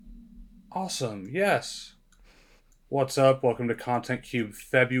Awesome. Yes. What's up? Welcome to Content Cube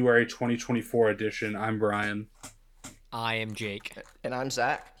February 2024 edition. I'm Brian. I am Jake. And I'm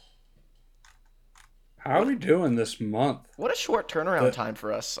Zach. How are What we doing this month? what a short turnaround The time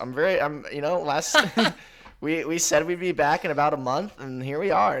for us. Last we said we'd be back in about a month, and here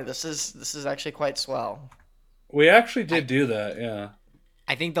we are. This is actually quite swell. we actually I did do that, yeah.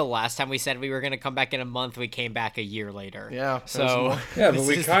 I think the last time we said we were going to come back in a month, we came back a year later. Yeah, it was So more. Yeah, but this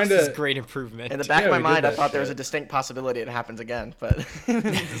we is kind this is of great In the improvement. back yeah, of my we did mind, I that thought there was a shit. distinct possibility it happens again, but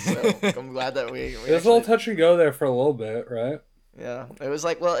so I'm glad that we It was a little actually. touch and go there for a little bit, right? Yeah, it was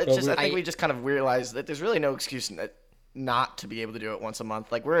like, well, it's But just we I think I we just kind of realized that there's really no excuse not to be able to do it once a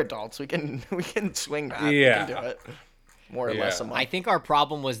month. Like we're adults, we can we can swing that. We can do Yeah. it more or Yeah. less a I month. think our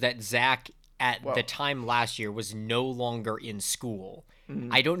problem was that Zach at the Well, time last year was no longer in school. mhm.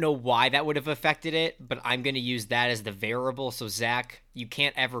 I don't know why that would have affected it, but I'm going to use that as the variable. So Zach, you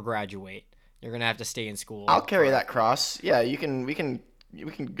can't ever graduate. You're going to have to stay in I'll school carry that forever. cross. Yeah, we can we can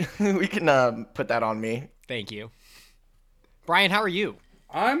put that on me. Thank you. Brian, how are you?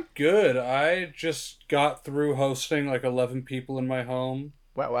 I'm good. I just got through hosting like 11 people in my home.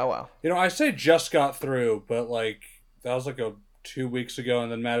 Wow, wow, wow. I say just got through, but like that was like 2 weeks ago,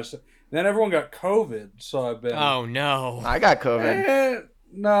 and then then everyone got COVID, so I've been. Oh no. I got COVID.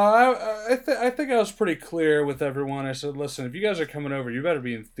 No, I think I was pretty clear with everyone. I said, listen, if you guys are coming over, you better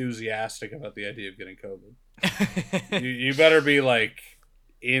be enthusiastic about the idea of getting COVID. You better be like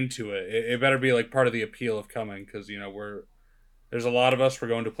into it. It better be like part of the appeal of coming, because there's a lot of us. We're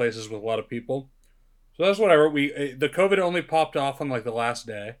going to places with a lot of people, so that's whatever. The COVID only popped off on like the last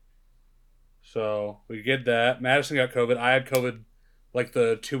day, so we did that. Madison got COVID. I had COVID like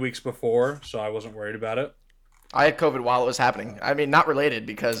the 2 weeks before, so I wasn't worried about it. I had COVID while it was happening. I mean, not related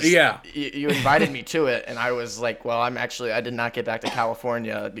because Yeah, you invited me to it, and I was like, well, I did not get back to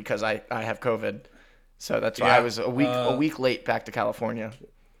California because I have COVID. So that's why I yeah. was a week late back to California.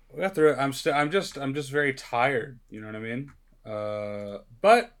 We got through it. I'm just very tired. You know what I mean?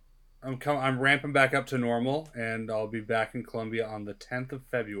 But I'm ramping back up to normal, and I'll be back in Columbia on the 10th of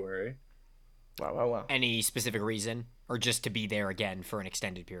February. Wow, wow, wow. Any specific reason, or just to be there again for an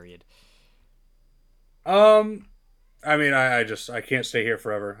extended period? Um, I mean, I can't stay here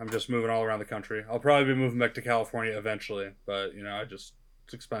forever. I'm just moving all around the country. I'll probably be moving back to California eventually, but it's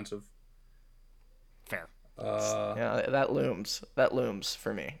expensive. Fair. Uh, Yeah, that looms. That looms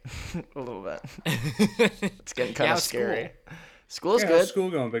for me a little bit. It's getting kind Yeah, of how's scary. School's yeah, how's good.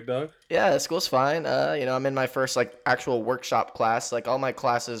 school going, big dog? Yeah, school's fine. I'm in my first like actual workshop class. Like all my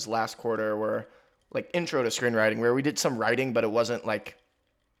classes last quarter were like intro to screenwriting, where we did some writing, but it wasn't like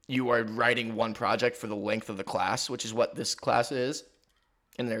you are writing one project for the length of the class, which is what this class is.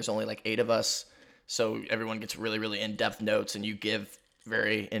 And there's only like 8 of us, so everyone gets really, really in-depth notes, and you give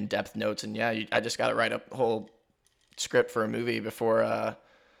very in-depth notes. And yeah, I just got to write a whole script for a movie before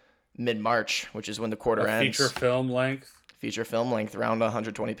mid-March, which is when the quarter A feature ends. film length. Feature film length, around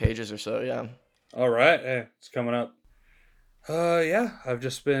 120 pages or so. Yeah. All right, hey, it's coming up. Yeah, I've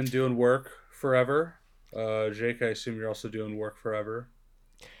just been doing work forever. Jake, I assume you're also doing work forever.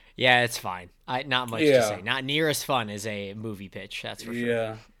 Yeah, it's fine. Not much to Yeah, say. Not near as fun as a movie pitch, that's for sure.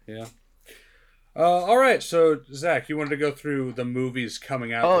 yeah, yeah. All right, so Zach, you wanted to go through the movies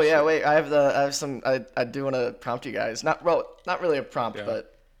coming out Oh this yeah, year. wait. I have some. I do want to prompt you guys. Not really a prompt, Yeah.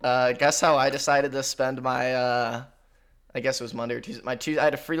 but guess how I decided to spend my. I guess it was Monday or Tuesday. I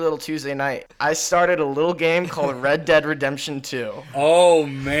had a free little Tuesday night. I started a little game called Red Dead Redemption 2. Oh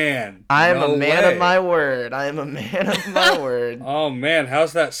man, I am a no man of way. my word. I am a man of my word. Oh man,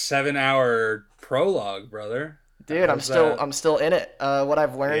 how's that 7 hour prologue, brother? Dude, How's that? I'm still in it. What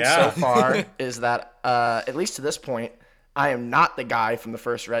I've learned so Yeah. far is that at least to this point, I am not the guy from the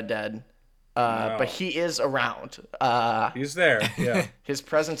first Red Dead, but No, he is around. he's there. Yeah. His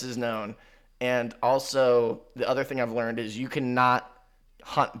presence is known. And also, the other thing I've learned is you cannot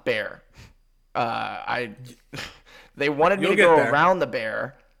hunt bear. I They wanted me You'll to get go there. around the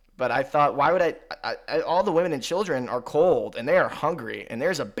bear, but I thought, why would all the women and children are cold and they are hungry, and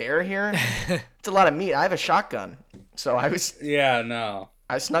there's a bear here. It's a lot of meat. I have a shotgun, so Yeah, no.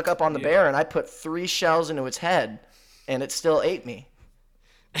 I snuck up on the Yeah. bear and I put 3 shells into its head, and it still ate me.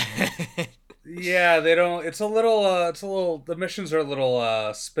 Yeah, they don't. The missions are a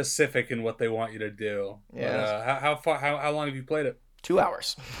little specific in what they want you to do. But Yeah. how long have you played it? 2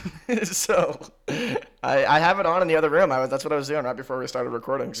 hours. So I have it on in the other room. That's what I was doing right before we started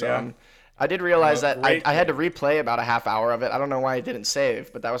recording. So Yeah. I did realize that Great I had to game. replay about a half hour of it. I don't know why it didn't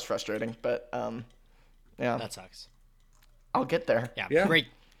save, but that was frustrating. But yeah, That sucks. I'll get there. Yeah, Yeah. great.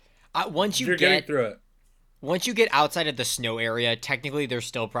 Once you You're getting get through it. once you get outside of the snow area, technically there's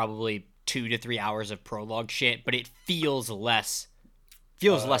still probably 2 to 3 hours of prologue shit, but it feels less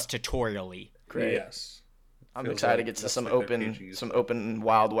tutorial-y. Great. Yes. I'm Feels excited like to get to that's some like their open PGs. some open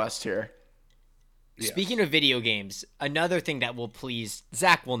Wild West here. Yes. Speaking of video games, another thing that will please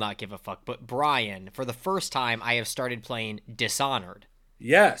Zach will not give a fuck, but Brian, for the first time, I have started playing Dishonored.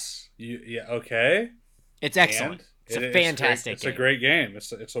 Yes. Yeah. Okay. It's excellent. It's a fantastic It's game. a great game.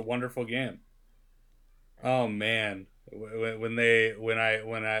 It's a wonderful game. Oh man, when they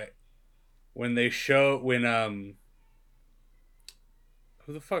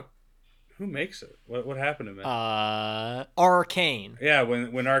who makes it? What happened to me? Arcane. Yeah,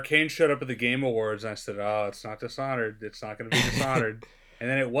 when Arcane showed up at the Game Awards, I said, "Oh, it's not Dishonored. It's not going to be Dishonored." And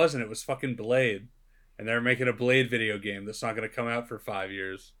then it wasn't. It was fucking Blade, and they're making a Blade video game that's not going to come out for 5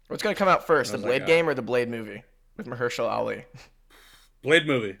 years. What's going to come out first, I the was Blade like, game or the Blade movie with Mahershala Ali? Blade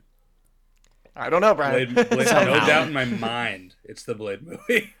movie. I don't know, Brian. Blade, no Somehow. doubt in my mind, it's the Blade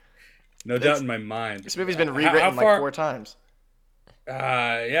movie. No doubt in my mind. This movie's been How rewritten far- like 4 times.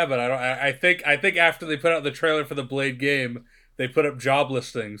 Yeah, but I don't. I think after they put out the trailer for the Blade game, they put up job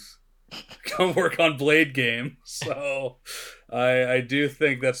listings. Come work on Blade game. So, I do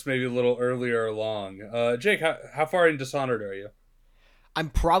think that's maybe a little earlier along. Jake, how far in Dishonored are you? I'm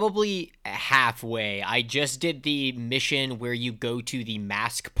probably halfway. I just did the mission where you go to the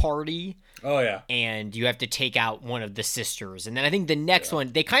mask party Oh yeah. and you have to take out one of the sisters. And then I think the next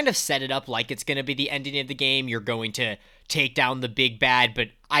one, they kind of set it up like it's going to be the ending of the game. You're going to take down the big bad, but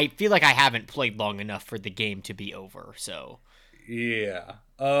I feel like I haven't played long enough for the game to be over. So, Yeah.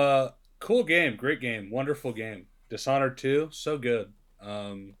 Cool game, great game, wonderful game. Dishonored 2, so good.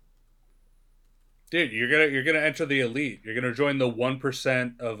 Dude, you're gonna enter the elite. You're gonna join the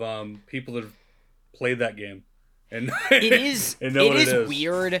 1% of people that have played that game. And it is and know what it is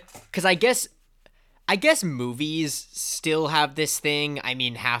weird cuz I guess movies still have this thing. I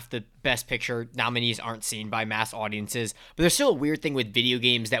mean, half the Best Picture nominees aren't seen by mass audiences, but there's still a weird thing with video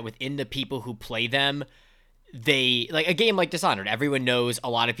games that within the people who play them, they like a game like Dishonored, everyone knows, a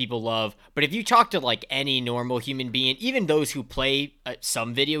lot of people love, but if you talk to like any normal human being, even those who play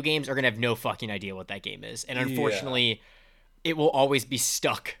some video games are gonna have no fucking idea what that game is, and unfortunately it will always be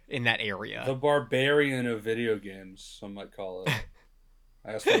stuck in that area. The barbarian of video games, some might call it.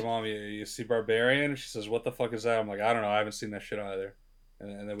 I asked my mom, you see Barbarian? She says, what the fuck is that? I'm like, I don't know, I haven't seen that shit either.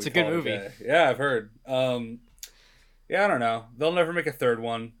 And then we It's a good call it movie. day. Yeah, I've heard. Yeah, I don't know. They'll never make a third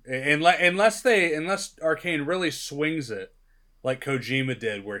one unless Arcane really swings it, like Kojima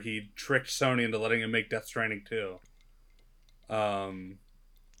did, where he tricked Sony into letting him make Death Stranding 2.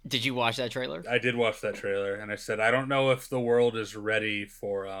 Did you watch that trailer? I did watch that trailer, and I said I don't know if the world is ready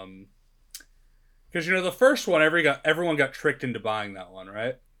for because the first one everyone got tricked into buying that one,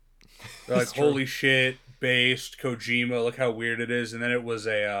 right? They're like, holy shit, based Kojima, look how weird it is, and then it was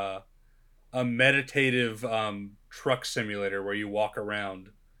a meditative truck simulator where you walk around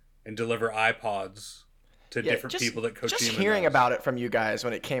and deliver iPods to different people that Kojima just hearing knows. about it from you guys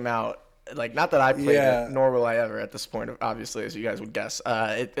when it came out, like, not that I played it, nor will I ever at this point, obviously, as you guys would guess.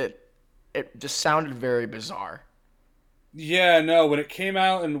 It just sounded very bizarre. Yeah, no, when it came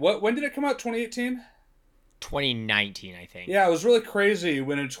out, and when did it come out? 2018? 2019, I think. Yeah, it was really crazy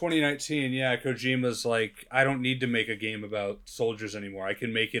when in 2019, Kojima's like, I don't need to make a game about soldiers anymore. I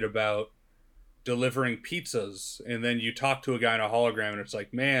can make it about delivering pizzas. And then you talk to a guy in a hologram, and it's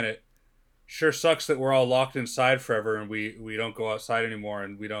like, man, it sure sucks that we're all locked inside forever, and we don't go outside anymore,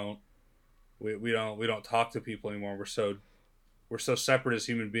 and we don't talk to people anymore. We're so separate as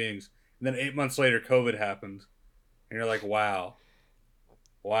human beings. And then 8 months later, COVID happened, and you're like, wow,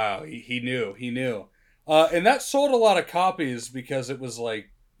 he knew. And that sold a lot of copies because it was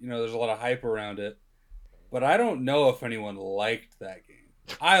like, there's a lot of hype around it. But I don't know if anyone liked that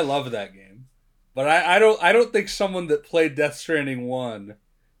game. I love that game. But I don't think someone that played Death Stranding 1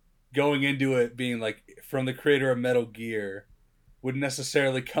 going into it being like from the creator of Metal Gear would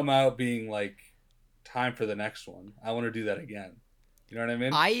necessarily come out being like, time for the next one. I want to do that again. You know what I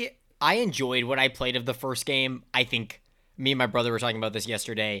mean? I enjoyed what I played of the first game. I think me and my brother were talking about this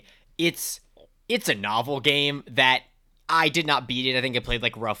yesterday. It's a novel game that I did not beat it. I think I played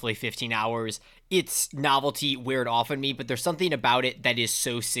like roughly 15 hours. Its novelty weared off on me, but there's something about it that is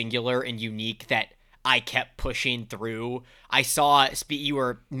so singular and unique that I kept pushing through. I saw, you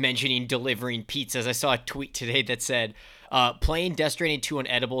were mentioning delivering pizzas. I saw a tweet today that said, playing Death Stranding 2 on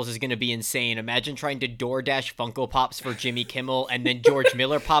edibles is going to be insane. Imagine trying to DoorDash Funko Pops for Jimmy Kimmel, and then George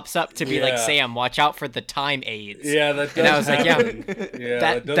Miller pops up to be like, Sam, watch out for the time aids. Yeah, that does And I was like, happen.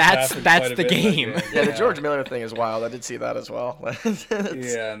 that's quite a the bit in game. that Yeah, the George Miller thing is wild. I did see that as well.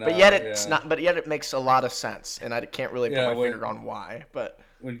 Yeah, no, but yet it's not. But yet it makes a lot of sense, and I can't really put my when- finger on why. But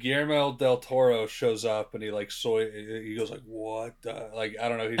when Guillermo del Toro shows up and he like he goes like, what like, I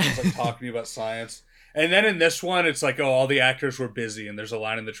don't know, he's just like talking about science. And then in this one it's like, oh, all the actors were busy, and there's a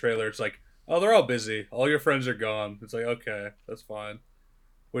line in the trailer, it's like, oh, they're all busy, all your friends are gone. It's like, okay, that's fine.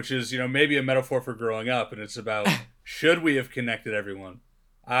 Which is, maybe a metaphor for growing up, and it's about should we have connected everyone?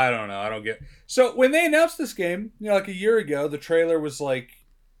 I don't know, I don't get. So when they announced this game, like a year ago, the trailer was like,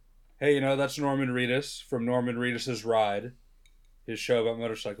 hey, that's Norman Reedus from Norman Reedus's Ride, his show about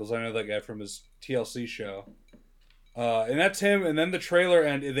motorcycles. I know that guy from his TLC show. And that's him. And then the trailer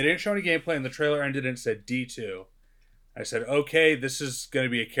ended. They didn't show any gameplay, and the trailer ended and it said D2. I said, okay, this is going to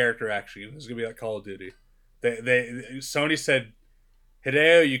be a character action. This is going to be like Call of Duty. Sony said,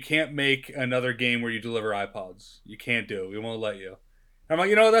 Hideo, you can't make another game where you deliver iPods. You can't do it. We won't let you. And I'm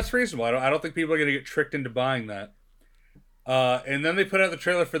like, that's reasonable. I don't think people are going to get tricked into buying that. And then they put out the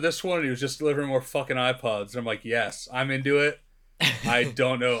trailer for this one, and he was just delivering more fucking iPods. And I'm like, yes, I'm into it. I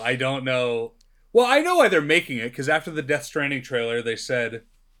don't know. Well, I know why they're making it, because after the Death Stranding trailer, they said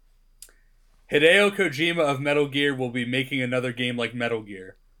Hideo Kojima of Metal Gear will be making another game like Metal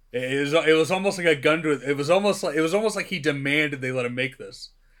Gear. It was almost like a gun to it. It was almost like he demanded they let him make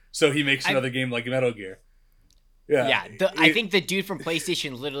this, so he makes another game like Metal Gear. Yeah. I think the dude from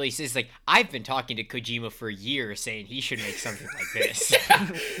PlayStation literally says, like, I've been talking to Kojima for years saying he should make something like this.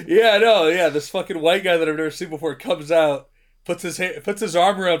 Yeah, no, yeah, this fucking white guy that I've never seen before comes out, puts his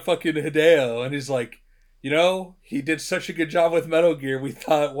arm around fucking Hideo, and he's like, he did such a good job with Metal Gear, we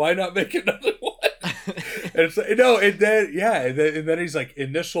thought, why not make another one? And it's like, and then he's like,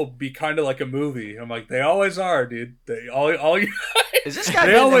 and this will be kind of like a movie. I'm like, they always are, dude. They all you Is this guy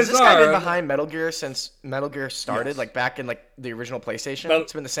been behind Metal Gear since Metal Gear started? Yes. Like back in like the original PlayStation?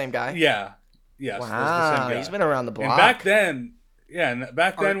 It's been the same guy? Yeah. Yes. Wow. The same guy. He's been around the block. And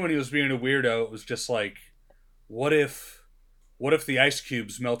back then when he was being a weirdo, it was just like, what if the ice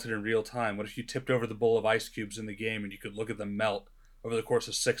cubes melted in real time? What if you tipped over the bowl of ice cubes in the game and you could look at them melt over the course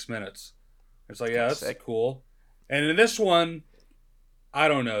of 6 minutes? It's like, yeah, that's sick. Cool. And in this one, I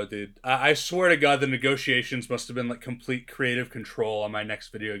don't know, dude. I swear to God, the negotiations must have been like complete creative control on my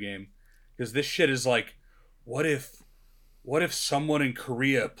next video game. Because this shit is like, what if someone in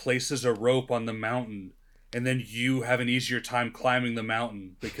Korea places a rope on the mountain and then you have an easier time climbing the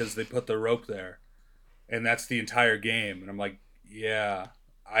mountain because they put the rope there? And that's the entire game. And I'm like, yeah,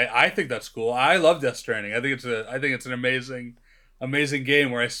 I think that's cool. I love Death Stranding. I think it's an amazing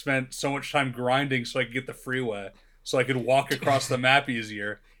game where I spent so much time grinding so I could get the freeway, so I could walk across the map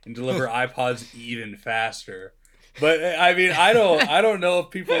easier and deliver iPods even faster. But I mean, I don't know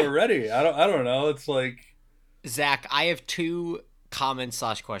if people are ready. I don't know. It's like, Zach, I have two comments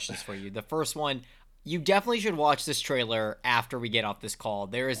 / questions for you. The first one, you definitely should watch this trailer after we get off this call.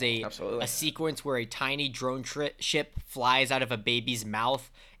 There is a sequence where a tiny drone ship flies out of a baby's mouth,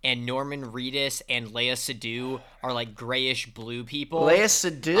 and Norman Reedus and Léa Seydoux are like grayish blue people. Léa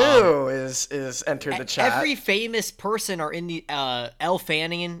Seydoux is entered the chat. Every famous person are in the Elle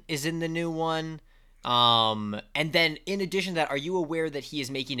Fanning is in the new one. And then in addition to that, are you aware that he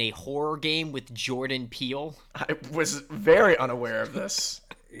is making a horror game with Jordan Peele? I was very unaware of this.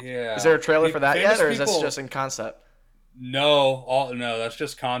 Yeah. Is there a trailer for that yet, or is this just in concept? No, that's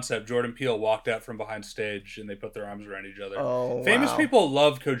just concept. Jordan Peele walked out from behind stage, and they put their arms around each other. Oh, famous people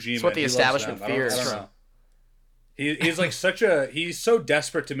love Kojima. That's what the establishment fears. I don't know. He's like he's so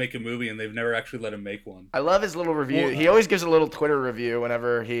desperate to make a movie, and they've never actually let him make one. I love his little review. He always gives a little Twitter review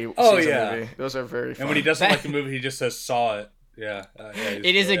whenever he sees a movie. Those are very fun. And when he doesn't like the movie, he just says, saw it. Yeah.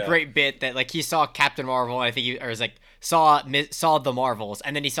 It is a great bit that like he saw Captain Marvel, and I think saw the Marvels,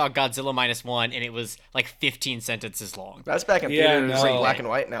 and then he saw Godzilla -1, and it was like 15 sentences long. That's back in theaters, like black and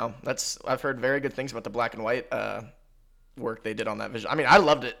white now. I've heard very good things about the black and white work they did on that vision. I mean, I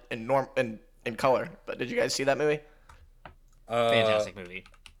loved it in color, but did you guys see that movie? Fantastic movie.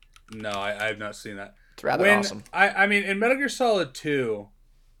 No, I have not seen that. It's rather awesome. I mean, in Metal Gear Solid 2,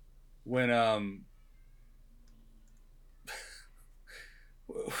 when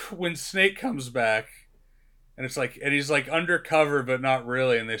Snake comes back, and he's like undercover but not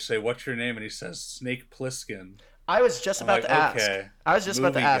really, and they say, "What's your name?" and he says, "Snake Plissken." I was just about to ask. Okay.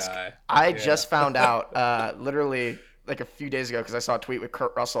 Guy. I just found out literally like a few days ago because I saw a tweet with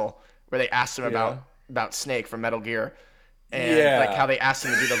Kurt Russell where they asked him about Snake from Metal Gear, and like how they asked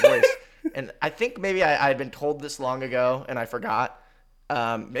him to do the voice. And I think maybe I had been told this long ago and I forgot.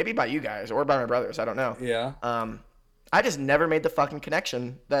 Maybe by you guys or by my brothers. I don't know. Yeah. I just never made the fucking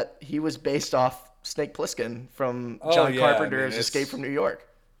connection that he was based off Snake Plissken from John Carpenter's Escape from New York.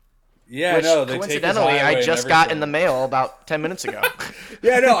 Yeah, which, coincidentally, I just got in the mail about 10 minutes ago.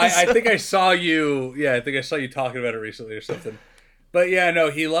 Yeah, no, I think I saw you. Yeah, I think I saw you talking about it recently or something. But yeah, no,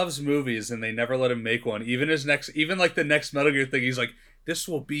 he loves movies, and they never let him make one. Even like the next Metal Gear thing, he's like, "This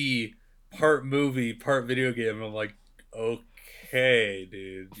will be part movie, part video game." And I'm like, "Okay,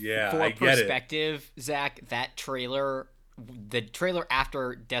 dude, yeah, For I get it." perspective, Zach, that trailer, the trailer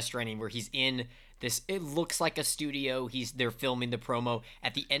after Death Stranding, where he's in this, it looks like a studio. They're filming the promo.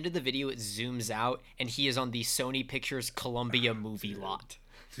 At the end of the video, it zooms out, and he is on the Sony Pictures Columbia movie lot.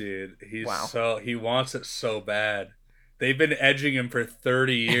 Dude, Wow. he wants it so bad. They've been edging him for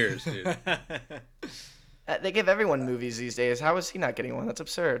 30 years, dude. They give everyone movies these days. How is he not getting one? That's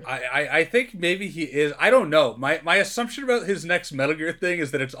absurd. I think maybe he is. I don't know. My assumption about his next Metal Gear thing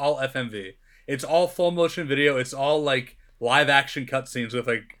is that it's all FMV. It's all full motion video. It's all like live action cutscenes with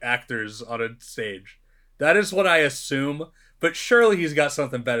like actors on a stage. That is what I assume. But surely he's got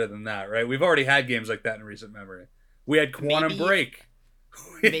something better than that, right? We've already had games like that in recent memory. We had Quantum Break.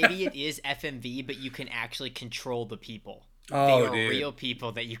 Maybe it is FMV, but you can actually control the people. Oh, they are dude. Real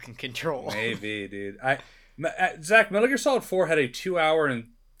people that you can control. Maybe, dude. Zach, Metal Gear Solid 4 had a 2-hour and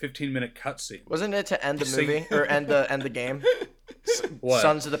 15-minute cutscene. Wasn't it to end the movie or end the game? What?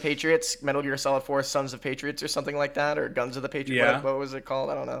 Sons of the Patriots, Metal Gear Solid 4, Sons of Patriots, or something like that, or Guns of the Patriots. Yeah. What was it called?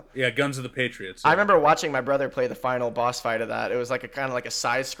 I don't know. Yeah, Guns of the Patriots. I remember watching my brother play the final boss fight of that. It was like a kind of like a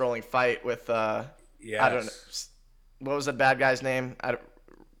side-scrolling fight with Yes. I don't know, what was the bad guy's name?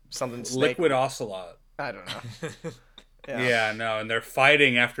 Something Snake. Liquid Ocelot. I don't know. Yeah, no, and they're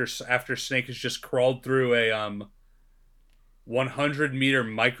fighting after Snake has just crawled through a 100-meter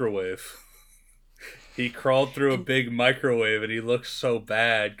microwave. He crawled through a big microwave, and he looks so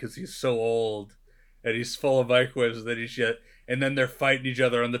bad because he's so old, and he's full of microwaves. And then they're fighting each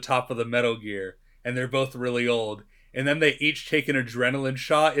other on the top of the Metal Gear, and they're both really old. And then they each take an adrenaline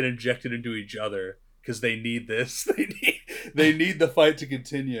shot and inject it into each other because they need this. They need the fight to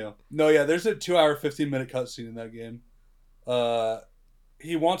continue. No, yeah, there's a 2-hour, 15-minute cutscene in that game.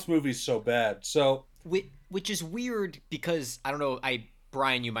 He wants movies so bad. So, which is weird because I don't know.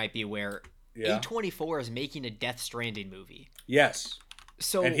 Brian, you might be aware. yeah. A24 is making a Death Stranding movie. Yes.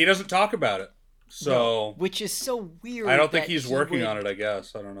 So And he doesn't talk about it. So no, which is so weird. I don't think he's working on it, I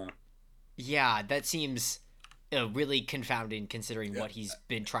guess. I don't know. Yeah, that seems really confounding considering what he's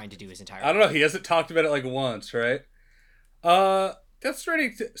been trying to do his entire I don't know. He hasn't talked about it like once, right? Death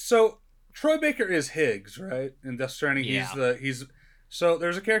Stranding. So Troy Baker is Higgs, right? In Death Stranding, Yeah. he's. So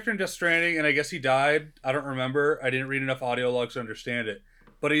there's a character in Death Stranding, and I guess he died. I don't remember. I didn't read enough audio logs to understand it.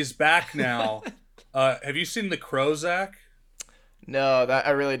 But he's back now. Have you seen The Crow, Zach? No, that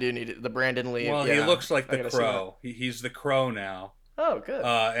I really do need it. The Brandon Lee. Well, yeah, he looks like I the gotta see Crow. He's the Crow now. that. Oh, good.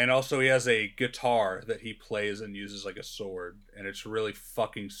 And also he has a guitar that he plays and uses like a sword, and it's really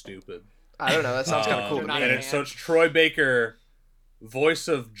fucking stupid. I don't know. That sounds kind of cool to not me. a So it's Troy Baker, voice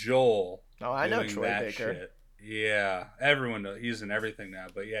of Joel. Oh, I know doing Troy that Baker. shit. Yeah, everyone knows. He's in everything now.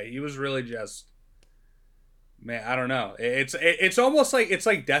 But yeah, he was really just, man, I don't know. It's almost like it's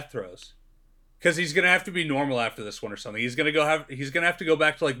like Death Throes, because he's gonna have to be normal after this one or something. He's gonna have to go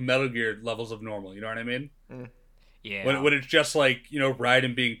back to like Metal Gear levels of normal. You know what I mean? Yeah. When it's just like, you know,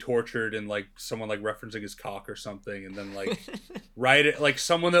 Raiden being tortured and like someone like referencing his cock or something, and then like Raiden, like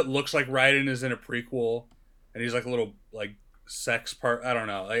someone that looks like Raiden is in a prequel, and he's like a little like sex part. I don't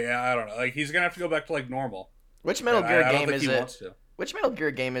know. I don't know. Like he's gonna have to go back to like normal. Which Metal And Gear I don't game think is he it? wants to. Which Metal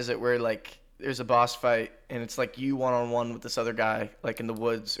Gear game is it where like there's a boss fight and it's like you one-on-one with this other guy like in the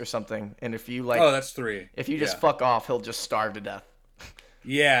woods or something, and if you like Oh, that's 3. if you just Yeah. fuck off, he'll just starve to death.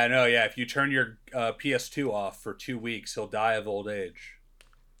 Yeah, no, yeah. If you turn your PS2 off for 2 weeks, he'll die of old age.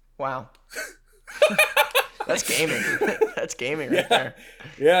 Wow. That's gaming. That's gaming right there.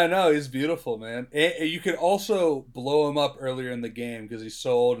 Yeah, no, he's beautiful, man. And you could also blow him up earlier in the game because he's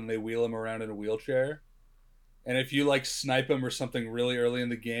so old and they wheel him around in a wheelchair. And if you like snipe him or something really early in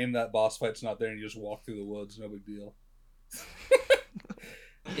the game, that boss fight's not there and you just walk through the woods. No big deal.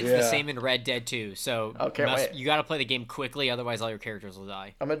 It's the same in Red Dead 2, so wait. you got to play the game quickly, otherwise all your characters will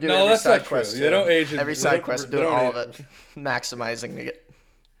die. I'm gonna do No, every that's side not true. quest. They don't age it- every they side don't- quest, they doing don't all of age- it, maximizing to get.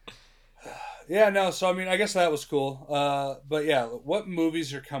 Yeah, no, so I mean, I guess that was cool. But yeah, what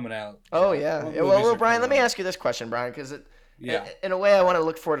movies are coming out? Oh yeah. What Yeah, movies well, are Brian, let coming me out? ask you this question, Brian, because Yeah. in a way, I want to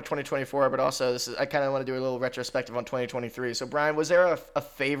look forward to 2024, but also I kind of want to do a little retrospective on 2023. So, Brian, was there a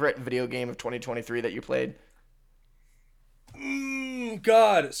favorite video game of 2023 that you played?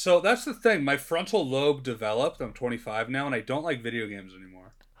 God, so that's the thing. My frontal lobe developed. I'm 25 now, and I don't like video games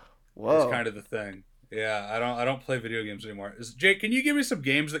anymore. Whoa. That's kind of the thing. Yeah, I don't play video games anymore. Jake, can you give me some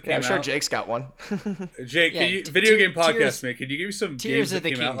games that came Yeah, I'm sure out? Jake's got one. Jake, Yeah, can you video game podcast, Tears- man? Can you give me some Tears games of that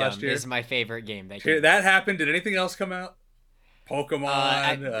the came out last Kingdom year? is my favorite game. That happened. Did anything else come out?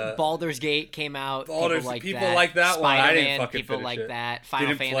 Pokemon. Baldur's Gate came out. People like that one. I didn't fucking people finish like it. that.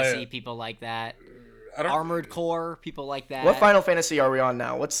 Final Fantasy, people like that. Armored Core, people like that. What Final Fantasy are we on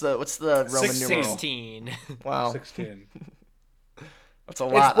now? What's the Roman numeral? 16. Wow. 16. That's a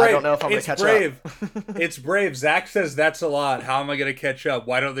lot. I don't know if I'm going to catch up. It's brave. Zach says that's a lot. How am I going to catch up?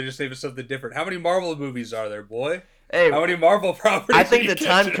 Why don't they just save us something different? How many Marvel movies are there, boy? Hey, how many Marvel properties? I think the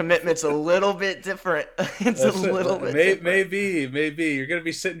time commitment's a little bit different. It's a little bit different. Maybe. You're going to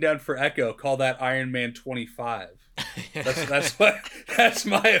be sitting down for Echo. Call that Iron Man 25. That's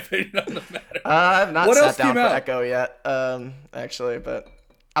my opinion on the matter. I've not sat down for Echo yet, actually, but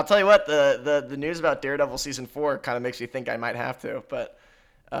I'll tell you what, the news about Daredevil season 4 kind of makes me think I might have to, but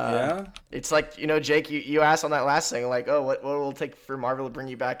yeah, it's like, Jake, you asked on that last thing, like, oh, what will it take for Marvel to bring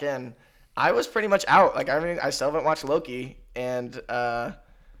you back in? I was pretty much out. Like, I still haven't watched Loki and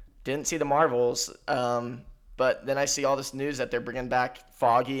didn't see the Marvels, but then I see all this news that they're bringing back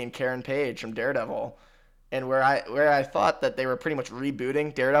Foggy and Karen Page from Daredevil. And where I thought that they were pretty much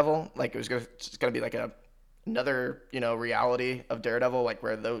rebooting Daredevil, like it was just gonna be like another reality of Daredevil, like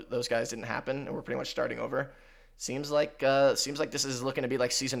where those guys didn't happen, and we're pretty much starting over. Seems like this is looking to be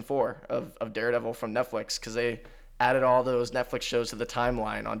like season 4 of Daredevil from Netflix, because they added all those Netflix shows to the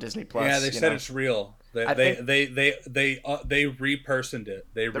timeline on Disney Plus. Yeah, they said it's real. They repersoned it.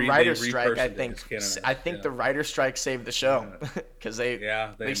 The writer's strike, I think the writer's strike saved the show, because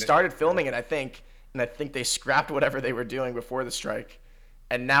they started filming it, I think. And I think they scrapped whatever they were doing before the strike.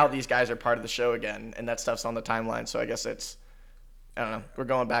 And now these guys are part of the show again. And that stuff's on the timeline. So I guess I don't know. We're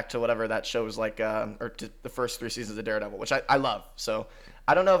going back to whatever that show was like, or to the first 3 seasons of Daredevil, which I love. So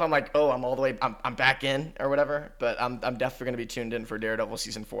I don't know if I'm like, I'm all the way, I'm back in or whatever. But I'm definitely going to be tuned in for Daredevil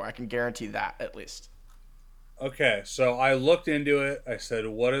season 4. I can guarantee that at least. Okay. So I looked into it. I said,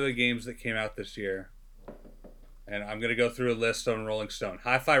 what are the games that came out this year? And I'm going to go through a list on Rolling Stone.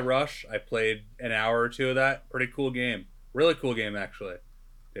 Hi-Fi Rush, I played an hour or 2 of that. Pretty cool game. Really cool game, actually.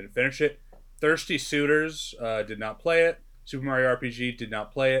 Didn't finish it. Thirsty Suitors, did not play it. Super Mario RPG, did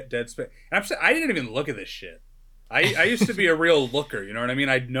not play it. Dead Space. And I didn't even look at this shit. I used to be a real looker, you know what I mean?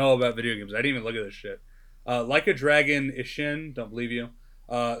 I know about video games. I didn't even look at this shit. Like a Dragon Ishin, don't believe you.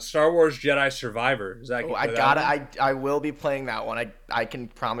 Star Wars Jedi Survivor. Is that? I will be playing that one. I can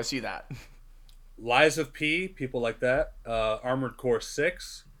promise you that. Lies of P, people like that. Armored Core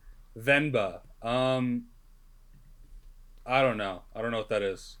 6. Venba. I don't know what that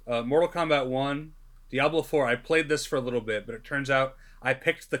is. Mortal Kombat 1. Diablo 4. I played this for a little bit, but it turns out I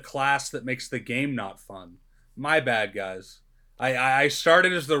picked the class that makes the game not fun. My bad, guys. I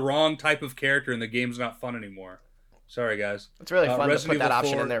started as the wrong type of character and the game's not fun anymore. Sorry, guys. It's really fun Resident to put that Evil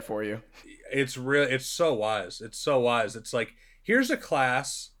option 4, in there for you. It's so wise. It's like, here's a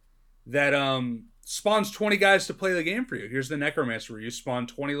class that spawns 20 guys to play the game for you. Here's the Necromancer, where you spawn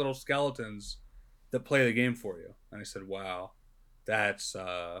 20 little skeletons that play the game for you. And I said, wow, that's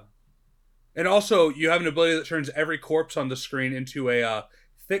and also you have an ability that turns every corpse on the screen into a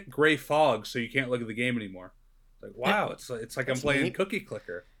thick gray fog, so you can't look at the game anymore. Like, wow, it's like I'm playing neat. Cookie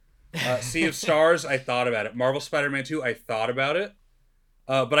Clicker. Sea of Stars, I thought about it. Marvel Spider-Man 2, I thought about it,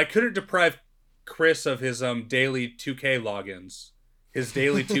 but I couldn't deprive Chris of his daily 2K logins. His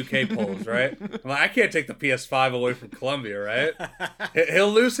daily 2K polls, right? I'm like, I can't take the PS5 away from Columbia, right? He'll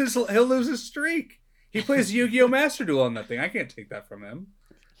lose his streak. He plays Yu-Gi-Oh! Master Duel on that thing. I can't take that from him.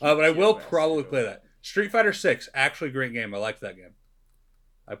 But I will probably play that. Street Fighter 6, actually a great game. I liked that game.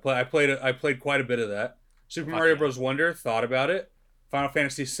 I played quite a bit of that. Super Mario Bros. Wonder, thought about it. Final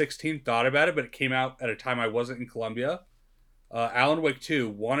Fantasy 16, thought about it, but it came out at a time I wasn't in Columbia. Alan Wake 2,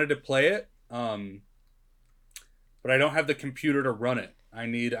 wanted to play it. But I don't have the computer to run it. I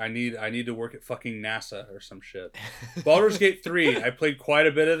need to work at fucking NASA or some shit. Baldur's Gate 3, I played quite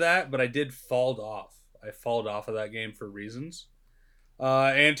a bit of that, but I did fall off. I falled off of that game for reasons.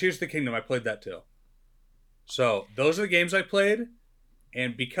 And Tears of the Kingdom, I played that too. So those are the games I played.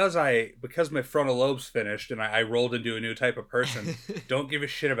 And because my frontal lobe's finished and I rolled into a new type of person, don't give a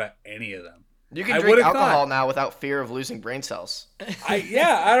shit about any of them. You can drink alcohol now without fear of losing brain cells. I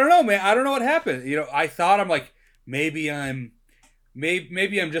don't know, man. I don't know what happened. I thought, I'm like, maybe I'm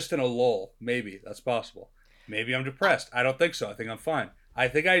just in a lull. Maybe that's possible. Maybe I'm depressed. I don't think so. I think I'm fine. I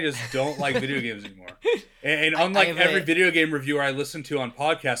think I just don't like video games anymore. And unlike every video game reviewer I listen to on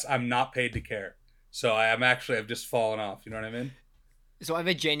podcasts, I'm not paid to care. So I've just fallen off. You know what I mean? So I have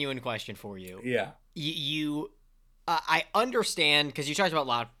a genuine question for you. Yeah. I understand, because you talked about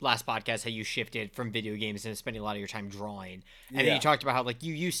last podcast how you shifted from video games and spending a lot of your time drawing, and then you talked about how like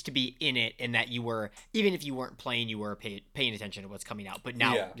you used to be in it and that you were, even if you weren't playing, you were paying attention to what's coming out, but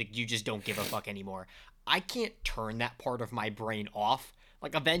now like, you just don't give a fuck anymore. I can't turn that part of my brain off.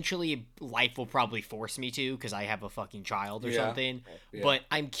 Like, eventually, life will probably force me to because I have a fucking child or something. Yeah. But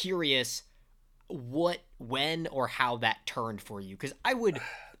I'm curious when, or how that turned for you. Because I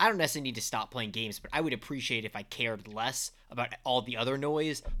don't necessarily need to stop playing games, but I would appreciate if I cared less about all the other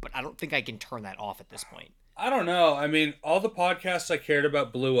noise. But I don't think I can turn that off at this point. I don't know. I mean, all the podcasts I cared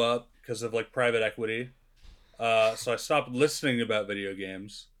about blew up because of like private equity. So I stopped listening about video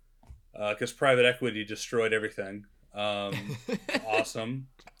games because private equity destroyed everything. Awesome.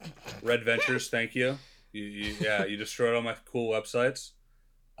 Red Ventures, thank you. You destroyed all my cool websites.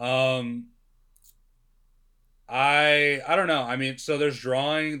 I don't know. I mean, so there's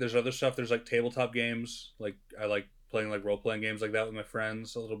drawing, there's other stuff. There's like tabletop games. Like I like playing like role playing games like that with my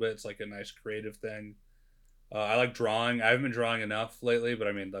friends a little bit. It's like a nice creative thing. I like drawing. I haven't been drawing enough lately, but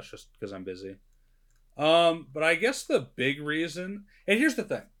I mean that's just because I'm busy. But I guess the big reason, and here's the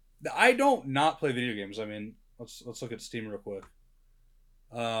thing, I don't not play video games. I mean, let's look at Steam real quick.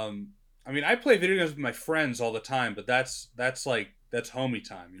 I mean, I play video games with my friends all the time, but that's homie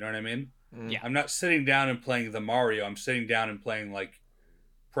time. You know what I mean? Yeah. I'm not sitting down and playing the Mario. I'm sitting down and playing like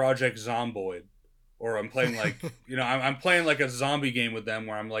Project Zomboid, or I'm playing like I'm playing like a zombie game with them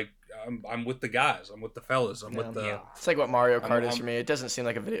where I'm like I'm with the guys. I'm with the fellas. I'm with the. Yeah. It's like what Mario Kart is for me. It doesn't seem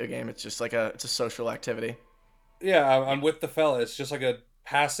like a video game. It's just like it's a social activity. Yeah, I'm with the fella. It's just like a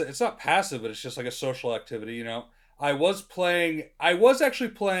passive. It's not passive, but it's just like a social activity. You know, I was actually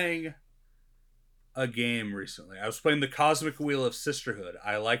playing a game recently. I was playing the Cosmic Wheel of Sisterhood.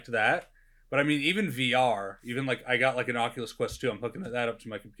 I liked that, but I mean, even VR, even like I got like an Oculus Quest 2. I'm hooking that up to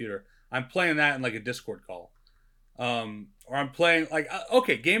my computer. I'm playing that in like a Discord call. Or I'm playing like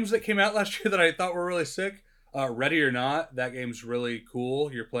games that came out last year that I thought were really sick. Ready or Not, that game's really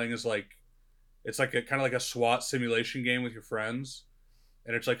cool. You're playing as like, it's like a kind of like a SWAT simulation game with your friends,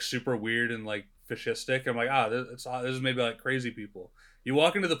 and it's like super weird and like fascistic. I'm like, this is maybe like crazy people. You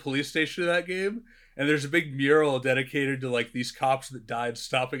walk into the police station of that game, and there's a big mural dedicated to like these cops that died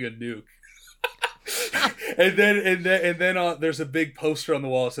stopping a nuke. and then there's a big poster on the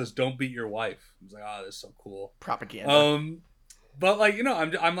wall that says "Don't beat your wife." I was like, this is so cool. Propaganda. But like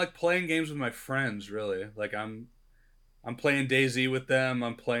I'm like playing games with my friends. Really, like I'm playing DayZ with them. I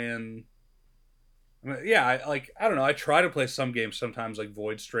don't know. I try to play some games sometimes, like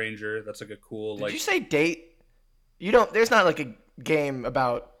Void Stranger. That's like a cool. Did you say date? You don't. There's not like a game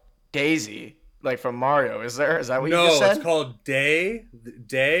about Daisy. Like from Mario, is there? Is that what you just said? No, it's called Day,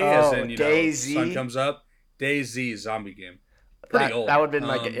 as in DayZ? Sun comes up. DayZ zombie game. Pretty old. That would have been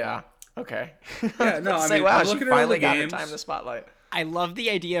like yeah. Okay. Yeah, no, I mean, wow, I'm she looking at all finally the got her games. time in the spotlight. I love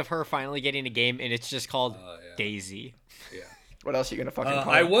the idea of her finally getting a game, and it's just called Yeah. Daisy. Yeah. What else are you gonna fucking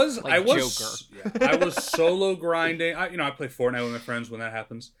call I it? was Joker. Yeah, I was solo grinding. I play Fortnite with my friends when that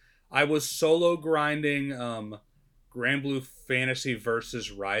happens. I was solo grinding Grand Blue Fantasy Versus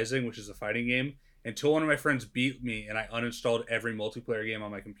Rising, which is a fighting game, until one of my friends beat me and I uninstalled every multiplayer game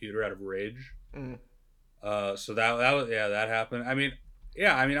on my computer out of rage. So that happened. I mean,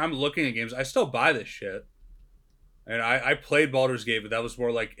 I'm looking at games. I still buy this shit. And I played Baldur's Gate, but that was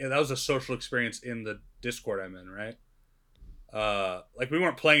more like, that was a social experience in the Discord I'm in, right? Like we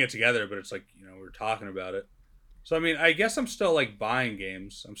weren't playing it together, but it's like, we were talking about it. So I mean, I guess I'm still like buying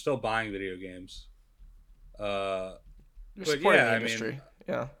games. I'm still buying video games. You're but supporting yeah, the I industry. mean,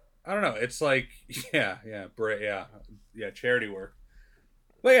 Yeah. I don't know. It's like, charity work.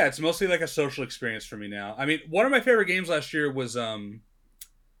 But yeah, it's mostly like a social experience for me now. I mean, one of my favorite games last year was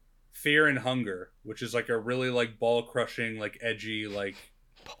Fear and Hunger, which is like a really like ball crushing, like edgy, like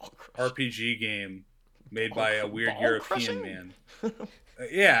RPG game made by a weird European man.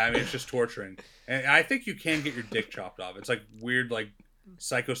 Yeah, I mean, it's just torturing. And I think you can get your dick chopped off. It's like weird, like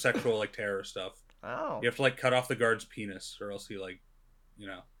psychosexual, like terror stuff. Oh. You have to like cut off the guard's penis, or else he like,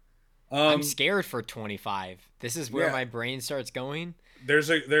 I'm scared for 25. This is where Yeah. my brain starts going.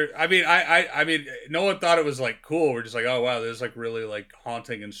 I mean, no one thought it was like cool. We're just like, oh wow, this is like really like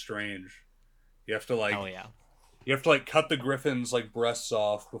haunting and strange. You have to like, Oh yeah. you have to like cut the griffin's like breasts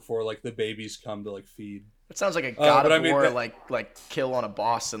off before like the babies come to like feed. It sounds like a God but of I mean, War that- like kill on a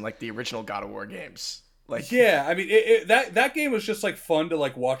boss in like the original God of War games. Like Yeah, I mean, that game was just like fun to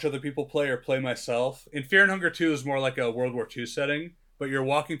like watch other people play or play myself. In Fear and Hunger 2 is more like a World War II setting, but you're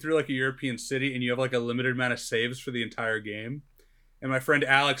walking through like a European city and you have like a limited amount of saves for the entire game. And my friend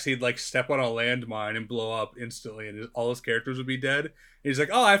Alex, he'd like step on a landmine and blow up instantly, and all his characters would be dead. And he's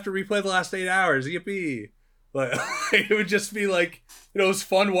like, "Oh, I have to replay the last 8 hours. Yippee!" But it would just be like, it was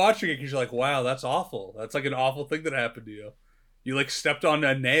fun watching it because you're like, "Wow, that's awful. That's like an awful thing that happened to you. You like stepped on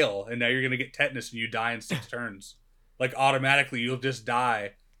a nail, and now you're gonna get tetanus and you die in 6 turns. Like automatically, you'll just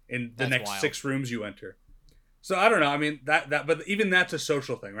die in the That's next wild. 6 rooms you enter. So I don't know. I mean but even that's a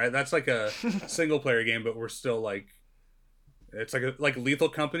social thing, right? That's like a single player game, but we're still like, it's like Lethal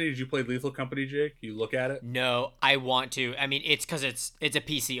Company. Did you play Lethal Company, Jake? You look at it. No, I want to. I mean, it's because it's a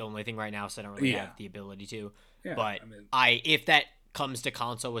PC only thing right now, so I don't really Yeah. have the ability to. Yeah, But I mean- if that comes to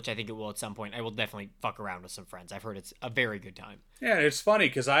console, which I think it will at some point, I will definitely fuck around with some friends. I've heard it's a very good time. Yeah, it's funny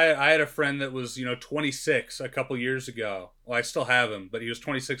because I had a friend that was 26 a couple years ago. Well, I still have him, but he was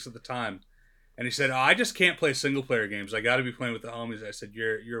 26 at the time, and he said, "Oh, I just can't play single player games. I got to be playing with the homies." I said,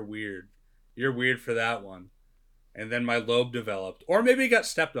 "You're weird. You're weird for that one." And then my lobe developed, or maybe it got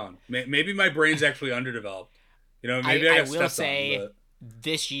stepped on. Maybe my brain's actually underdeveloped. Maybe I got will stepped say, on. But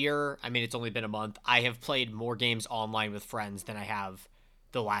this year, I mean, it's only been a month. I have played more games online with friends than I have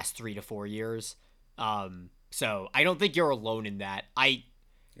the last 3 to 4 years. So I don't think you're alone in that.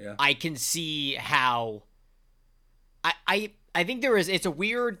 yeah, I can see how I think it's a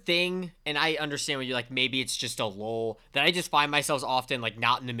weird thing, and I understand when you're like, maybe it's just a lull, that I just find myself often like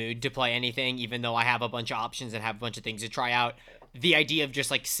not in the mood to play anything, even though I have a bunch of options and have a bunch of things to try out. The idea of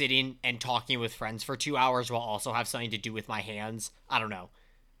just like sitting and talking with friends for 2 hours while also have something to do with my hands, I don't know.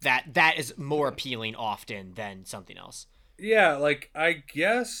 That is more appealing often than something else. yeah. Like I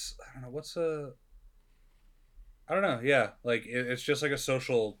guess I don't know I don't know. Yeah, like it's just like a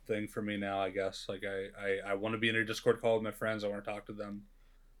social thing for me now. I guess like I want to be in a Discord call with my friends. I want to talk to them,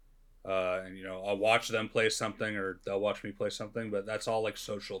 and I'll watch them play something or they'll watch me play something. But that's all like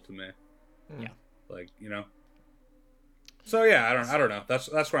social to me. Yeah. Like So yeah, I don't know. That's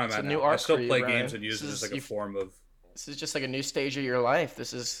where I'm It's at a new now. I arc still for you, play Brian. games and use This it as is- like a form of. This is just like a new stage of your life.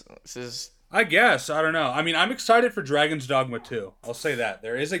 This is I guess I don't know. I mean, I'm excited for Dragon's Dogma 2. I'll say that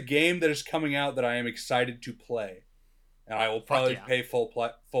there is a game that is coming out that I am excited to play, and I will probably yeah. pay full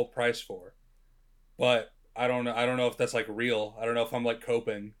price for. But I don't know. I don't know if that's like real. I don't know if I'm like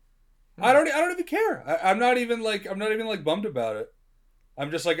coping. I don't even care. I'm not even like bummed about it. I'm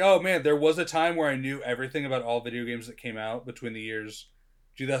just like, oh man, there was a time where I knew everything about all video games that came out between the years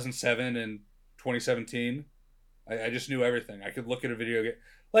 2007 and 2017. I just knew everything. I could look at a video game.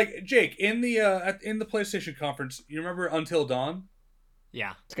 Like Jake in the PlayStation conference, you remember Until Dawn?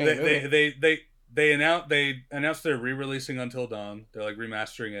 Yeah. it's gonna be a movie. They announced they're re-releasing Until Dawn. They're like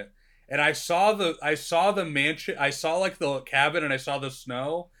remastering it. And I saw the mansion. I saw like the cabin, and I saw the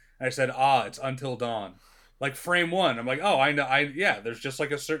snow. And I said, it's Until Dawn. Like frame 1. I'm like, oh, I know. There's just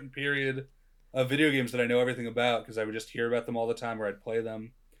like a certain period of video games that I know everything about because I would just hear about them all the time, or I'd play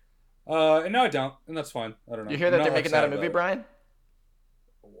them. And now I don't, and that's fine. I don't know. You hear I'm that not, they're like, making that a sad movie, about it. Brian?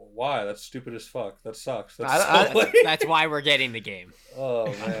 Why? That's stupid as fuck. That sucks. That's I- so lame. That's why we're getting the game. Oh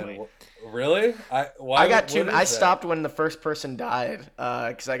man, really? I I stopped when the first person died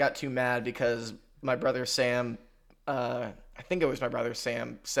because I got too mad because my brother Sam, I think it was my brother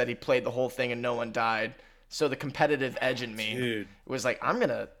Sam, said he played the whole thing and no one died. So the competitive edge in me Dude. was like, I'm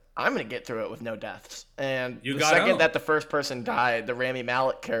gonna get through it with no deaths. And You the got second out. that the first person died, the Rami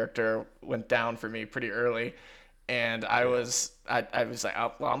Malek character went down for me pretty early, and I was like,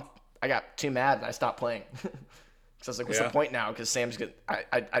 oh, well, I got too mad and I stopped playing. So I was like, what's Yeah. the point now? Because Sam's good.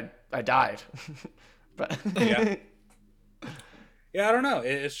 I died. But Yeah. Yeah, I don't know.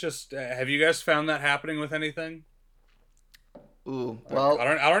 It's just, have you guys found that happening with anything? Ooh, well,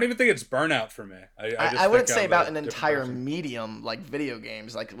 I don't even think it's burnout for me. I wouldn't say about an different entire person. medium like video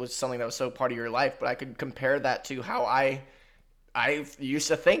games, like it was something that was so part of your life. But I could compare that to how I used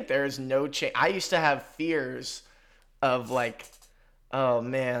to think there is no change. I used to have fears of like, oh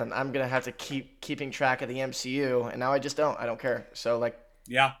man, I'm gonna have to keeping track of the MCU, and now I just don't. I don't care. So like,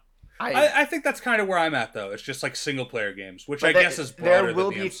 Yeah. I think that's kind of where I'm at though. It's just like single player games, which I But guess is broader there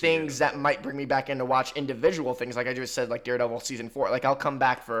will than the be MCU. things that might bring me back in to watch individual things, like I just said, like Daredevil season 4. Like I'll come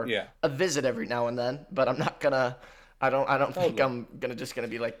back for Yeah. a visit every now and then, but I'm not gonna. I don't think I'm gonna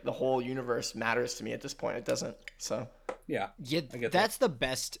be like the whole universe matters to me at this point. It doesn't. So Yeah. Yeah, I get that's the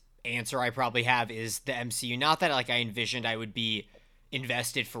best answer I probably have is the MCU. Not that like I envisioned I would be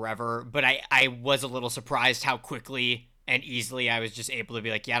invested forever, but I was a little surprised how quickly and easily I was just able to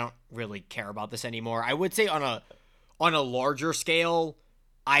be like, yeah, I don't really care about this anymore. I would say on a larger scale,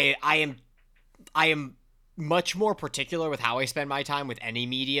 I am much more particular with how I spend my time with any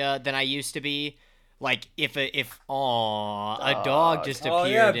media than I used to be. Like if a dog just Oh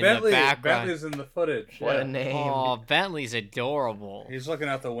appeared yeah, in Bentley. the background. Bentley's in the footage. what Yeah. a name. Oh, Bentley's adorable. He's looking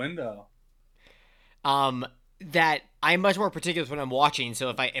out the window. That I'm much more particular when I'm watching.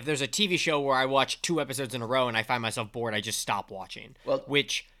 So if there's a TV show where I watch 2 episodes in a row and I find myself bored, I just stop watching. Well-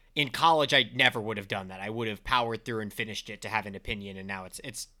 Which in college I never would have done that. I would have powered through and finished it to have an opinion, and now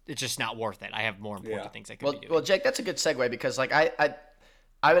it's just not worth it. I have more important Yeah. things I could Well, be doing. well, Jake, that's a good segue because like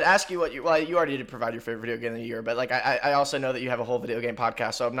I would ask you what you already did provide your favorite video game of the year, but like I also know that you have a whole video game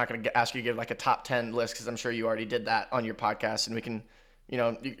podcast, so I'm not going to ask you to give like a top 10 list because I'm sure you already did that on your podcast, and we can, you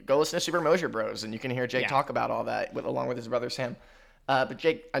go listen to Super Mosier Bros, and you can hear Jake talk about all that along with his brother Sam. But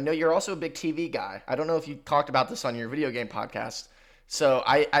Jake, I know you're also a big TV guy. I don't know if you talked about this on your video game podcast, so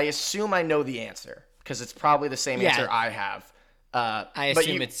I assume I know the answer because it's probably the same answer I have. I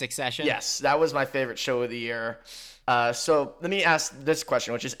assume it's Succession. Yes, that was my favorite show of the year. So let me ask this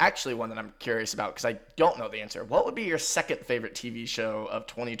question, which is actually one that I'm curious about because I don't know the answer. What would be your second favorite TV show of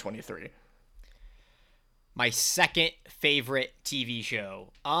 2023? My second favorite TV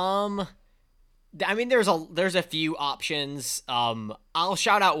show. I mean, there's a few options. I'll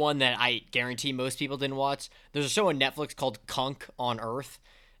shout out one that I guarantee most people didn't watch. There's a show on Netflix called Kunk on Earth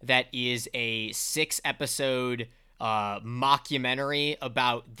that is a 6-episode mockumentary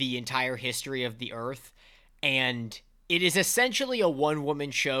about the entire history of the Earth. And it is essentially a one-woman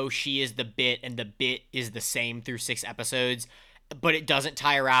show. She is the bit, and the bit is the same through 6 episodes, but it doesn't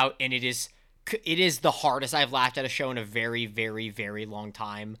tire out, and it is the hardest I've laughed at a show in a very, very, very long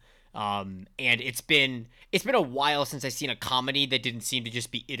time. And it's been a while since I've seen a comedy that didn't seem to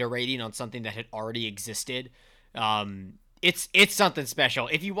just be iterating on something that had already existed. It's something special.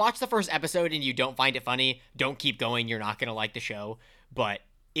 If you watch the first episode and you don't find it funny, don't keep going. You're not gonna like the show, but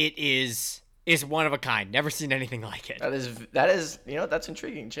it is one of a kind. Never seen anything like it. That is that's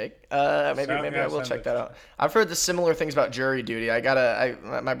intriguing, Jake. Maybe I will check that out. I've heard the similar things about Jury Duty.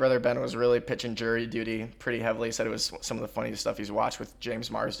 My brother Ben was really pitching Jury Duty pretty heavily. He said it was some of the funniest stuff he's watched with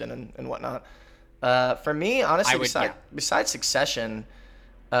James Marsden and whatnot. For me, honestly, besides Succession,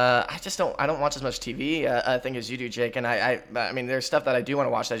 I don't watch as much TV I think as you do, Jake. And I mean, there's stuff that I do want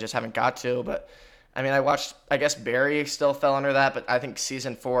to watch that I just haven't got to, but. I mean, I guess Barry still fell under that, but I think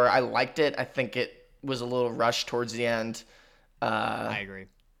season 4, I liked it. I think it was a little rushed towards the end. I agree.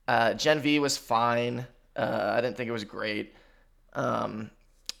 Gen V was fine. I didn't think it was great.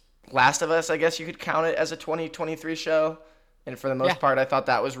 Last of Us, I guess you could count it as a 2023 show. And for the most part, I thought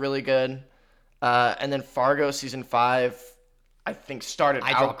that was really good. And then Fargo season 5, I think started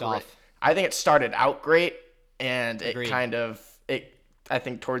out great. Off. I think it started out great, and Agreed. I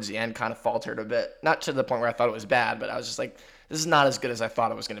think towards the end kind of faltered a bit. Not to the point where I thought it was bad, but I was just like, this is not as good as I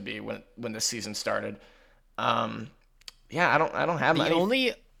thought it was going to be when the season started. I don't have the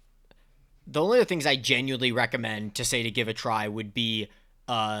only other things I genuinely recommend to give a try would be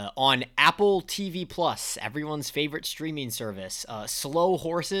on Apple TV Plus, everyone's favorite streaming service. Slow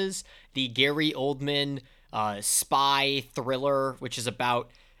Horses, the Gary Oldman spy thriller, which is about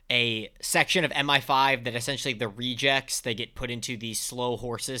a section of MI5 that essentially the rejects, they get put into the Slow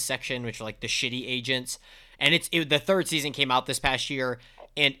Horses section, which are like the shitty agents. And the third season came out this past year,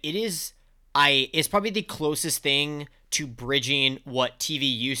 and it's probably the closest thing to bridging what TV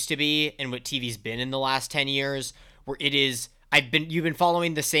used to be and what TV's been in the last 10 years, where you've been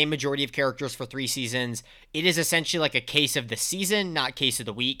following the same majority of characters for 3 seasons. It is essentially like a case of the season, not case of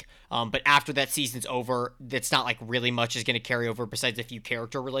the week. But after that season's over, that's not like really much is going to carry over besides a few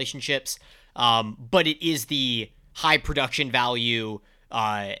character relationships. But it is the high production value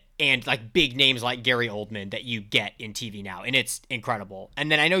and like big names like Gary Oldman that you get in TV now. And it's incredible.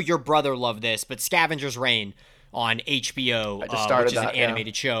 And then I know your brother loved this, but Scavenger's Reign on HBO, which is an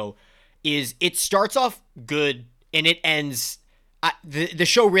animated show, it starts off good and it ends... The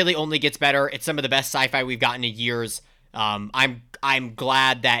show really only gets better. It's some of the best sci-fi we've gotten in years. I'm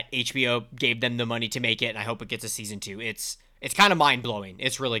glad that HBO gave them the money to make it, and I hope it gets a season 2. It's kind of mind blowing.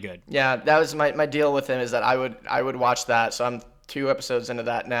 It's really good. Yeah, that was my deal with him is that I would watch that. So I'm 2 episodes into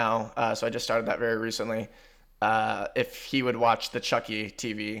that now. So I just started that very recently. If he would watch the Chucky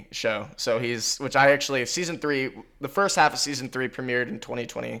TV show, which I actually season 3, the first half of season 3 premiered in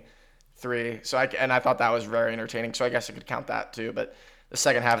 2023. So I thought that was very entertaining. So I guess I could count that too. But the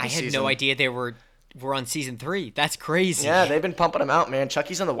second half of the season, I had no idea they were on season 3. That's crazy. Yeah, they've been pumping him out, man.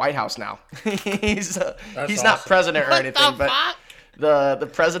 Chucky's in the White House now. He's awesome. Not president or anything, but the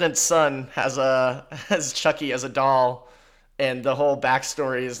president's son has Chucky as a doll, and the whole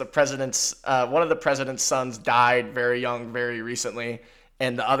backstory is one of the president's sons died very young, very recently,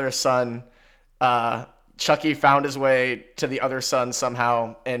 and the other son. Chucky found his way to the other son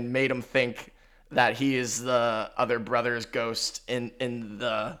somehow and made him think that he is the other brother's ghost in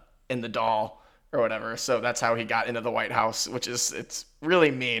the doll or whatever. So that's how he got into the White House, it's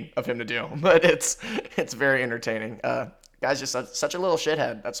really mean of him to do, but it's very entertaining. Guy's just such a little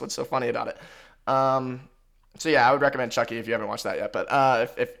shithead. That's what's so funny about it. So yeah, I would recommend Chucky if you haven't watched that yet.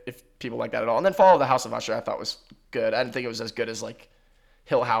 But if people like that at all, and then Fall of the House of Usher, I thought was good. I didn't think it was as good as like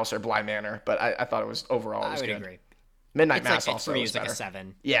Hill House or Bly Manor, but I thought it was overall. I would agree. Midnight It's Mass like also for me, is it's like a better.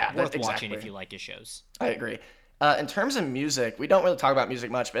 7. Yeah, Worth watching exactly. if you like his shows. I agree. In terms of music, we don't really talk about music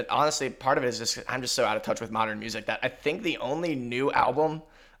much, but honestly, part of it is just I'm just so out of touch with modern music that I think the only new album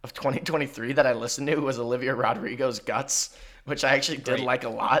of 2023 that I listened to was Olivia Rodrigo's Guts, which I actually did Great. like a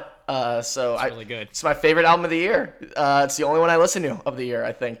lot. It's really good. It's my favorite album of the year. It's the only one I listened to of the year,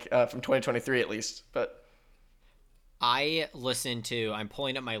 I think, from 2023 at least. But I'm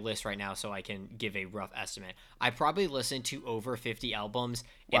pulling up my list right now so I can give a rough estimate. I probably listened to over 50 albums,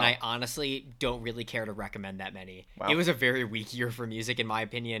 and Wow. I honestly don't really care to recommend that many. Wow. It was a very weak year for music, in my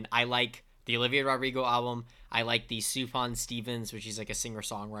opinion. I like the Olivia Rodrigo album. I like the Sufjan Stevens, which is like a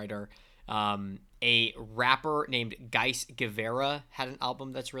singer-songwriter. A rapper named Geis Guevara had an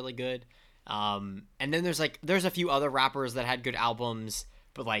album that's really good. And then there's a few other rappers that had good albums,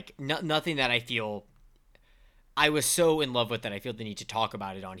 but like nothing that I feel I was so in love with that I feel the need to talk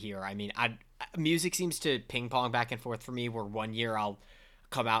about it on here. I mean, music seems to ping pong back and forth for me, where one year I'll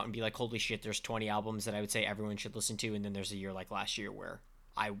come out and be like, holy shit, there's 20 albums that I would say everyone should listen to, and then there's a year like last year where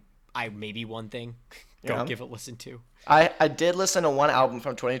I maybe one thing go Yeah. give it a listen to. I did listen to one album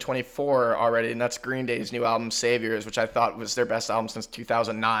from 2024 already, and that's Green Day's new album, Saviors, which I thought was their best album since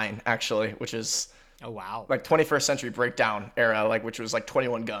 2009, actually, which is Oh wow. like 21st Century Breakdown era, like which was like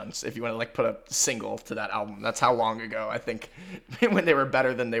 21 Guns. If you want to like put a single to that album, that's how long ago I think when they were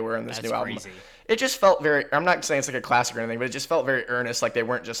better than they were in this That's new album. crazy. It just felt very. I'm not saying it's like a classic or anything, but it just felt very earnest. Like they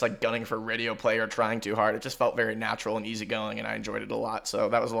weren't just like gunning for radio play or trying too hard. It just felt very natural and easygoing, and I enjoyed it a lot. So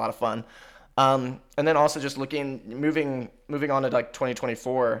that was a lot of fun. And then also just moving on to like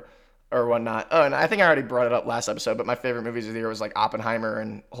 2024 or whatnot. Oh, and I think I already brought it up last episode, but my favorite movies of the year was like Oppenheimer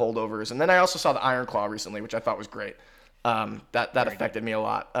and Holdovers. And then I also saw The Iron Claw recently, which I thought was great. That affected me a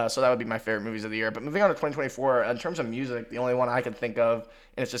lot. So that would be my favorite movies of the year. But moving on to 2024, in terms of music, the only one I can think of,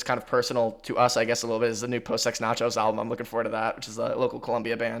 and it's just kind of personal to us, I guess, a little bit, is the new Post Sex Nachos album. I'm looking forward to that, which is a local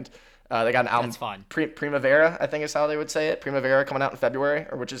Columbia band. They got an album, That's fun. Primavera, I think is how they would say it. Primavera coming out in February,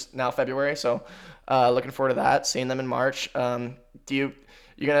 or which is now February. So looking forward to that. Seeing them in March.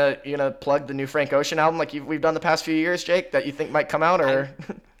 You gonna plug the new Frank Ocean album like we've done the past few years, Jake, that you think might come out, or?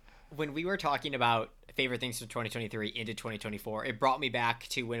 When we were talking about favorite things from 2023 into 2024, it brought me back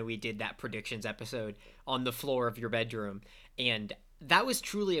to when we did that predictions episode on the floor of your bedroom. And that was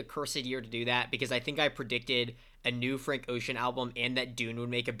truly a cursed year to do that, because I think I predicted a new Frank Ocean album and that Dune would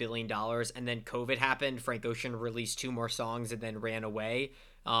make $1 billion. And then COVID happened. Frank Ocean released 2 more songs and then ran away.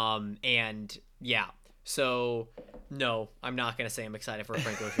 And yeah. So, no, I'm not going to say I'm excited for a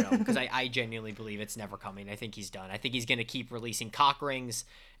Frank Ocean album, because I genuinely believe it's never coming. I think he's done. I think he's going to keep releasing cock rings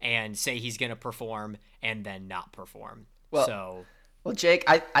and say he's going to perform and then not perform. Well, Jake,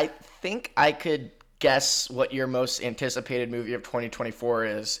 I think I could guess what your most anticipated movie of 2024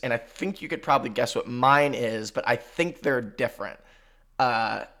 is, and I think you could probably guess what mine is, but I think they're different.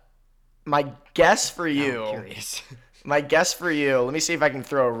 My guess for you... I'm curious. My guess for you, let me see if I can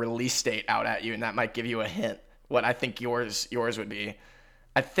throw a release date out at you, and that might give you a hint what I think yours would be.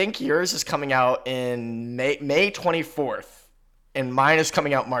 I think yours is coming out in May 24th, and mine is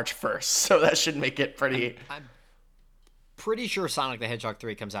coming out March 1st, so that should make it pretty... I'm pretty sure Sonic the Hedgehog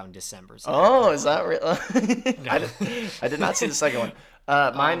 3 comes out in December. So Oh, is that real? I did not see the second one.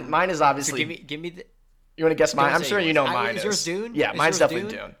 Mine is so obviously... give me the... You want to guess mine? Don't I'm say sure you yours. know mine Is yours Dune? Yeah, Is mine's yours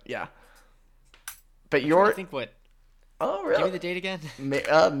definitely Dune? Dune. Yeah. But I think what... Oh, Give me really? the date again. May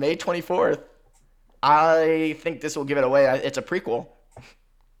 24th. I think this will give it away. It's a prequel.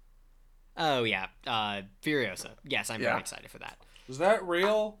 Oh, yeah. Furiosa. Yes, I'm Yeah. very excited for that. Is that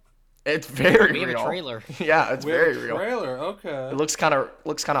real? It's very We have real. a trailer. Yeah, it's We have very a real. trailer. Okay. It looks kind of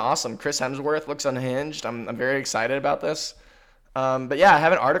awesome. Chris Hemsworth looks unhinged. I'm very excited about this. But yeah, I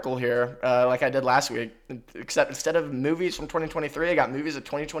have an article here, like I did last week. Except instead of movies from 2023, I got movies of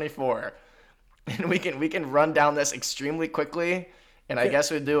 2024, and we can run down this extremely quickly. And I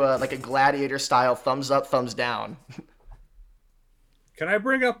guess we'd do a gladiator style thumbs up, thumbs down. Can I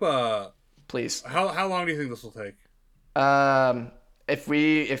bring up Please. how long do you think this will take? If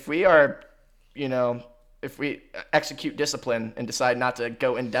we are, if we execute discipline and decide not to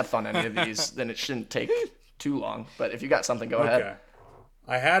go in depth on any of these, then it shouldn't take too long. But if you got something, go ahead.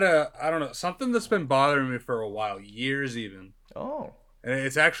 I had I don't know, something that's been bothering me for a while, years even. Oh. And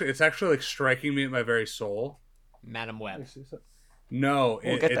it's actually like striking me at my very soul. Madam Web. No,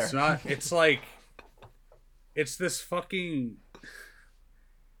 We'll get it's there. not. It's like, it's this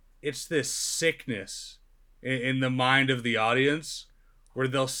sickness in the mind of the audience, where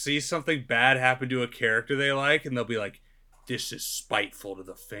they'll see something bad happen to a character they like, and they'll be like, "This is spiteful to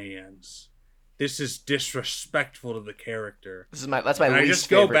the fans. This is disrespectful to the character." That's my And I least just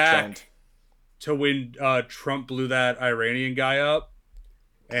go favorite back. trend. to when Trump blew that Iranian guy up,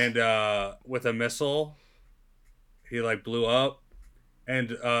 and with a missile, he like blew up,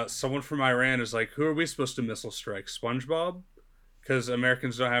 and someone from Iran is like, "Who are we supposed to missile strike? SpongeBob? Because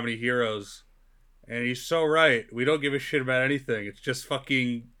Americans don't have any heroes." And he's so right. We don't give a shit about anything. It's just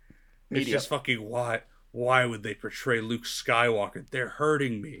fucking. Media. It's just fucking why. Why would they portray Luke Skywalker? They're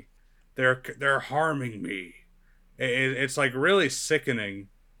hurting me. They're harming me. It's like really sickening.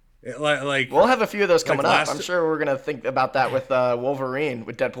 Like we'll have a few of those coming up. I'm sure we're gonna think about that with Wolverine,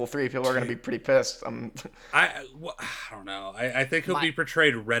 with Deadpool 3. People are gonna be pretty pissed. I don't know. I think he'll be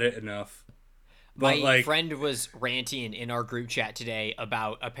portrayed Reddit enough. But my friend was ranting in our group chat today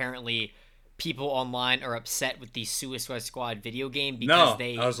about apparently people online are upset with the Suicide Squad video game because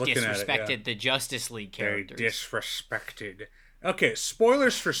they disrespected the Justice League characters. They disrespected. Okay,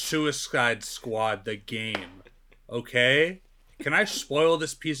 spoilers for Suicide Squad, the game. Okay? Can I spoil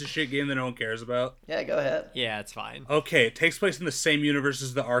this piece of shit game that no one cares about? Yeah, go ahead. Yeah, it's fine. Okay, it takes place in the same universe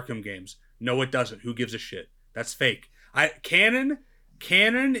as the Arkham games. No, it doesn't. Who gives a shit? That's fake. Canon,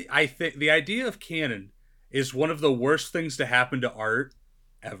 I think the idea of canon is one of the worst things to happen to art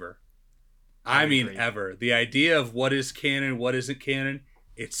ever. I mean, ever. The idea of what is canon, what isn't canon,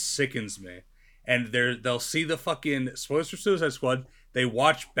 it sickens me. And they'll see the fucking spoilers for Suicide Squad. They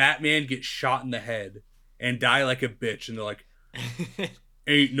watch Batman get shot in the head and die like a bitch, and they're like,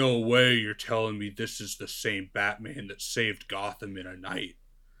 "Ain't no way you're telling me this is the same Batman that saved Gotham in a night.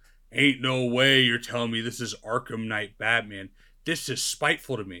 Ain't no way you're telling me this is Arkham Knight Batman. This is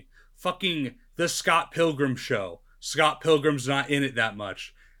spiteful to me." Fucking the Scott Pilgrim show. Scott Pilgrim's not in it that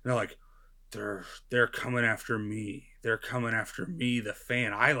much. And they're like, they're coming after me. They're coming after me, the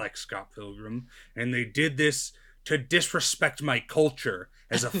fan. I like Scott Pilgrim. And they did this to disrespect my culture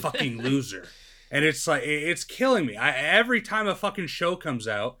as a fucking loser. And it's like, it's killing me. Every time a fucking show comes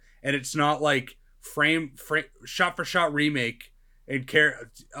out and it's not like frame shot for shot remake and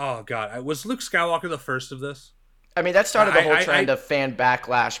oh god, was Luke Skywalker the first of this? I mean, that started the whole trend of fan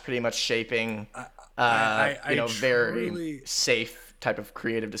backlash, pretty much shaping, very safe type of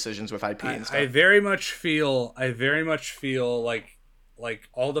creative decisions with IP and stuff. I very much feel like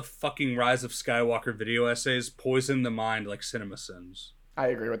all the fucking Rise of Skywalker video essays poison the mind like CinemaSins. I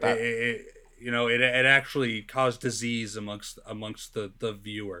agree with that. It actually caused disease amongst the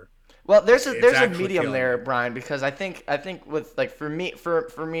viewer. Well, there's a medium there, Brian, because I think with like for me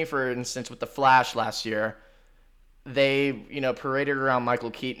for instance with the Flash last year, they paraded around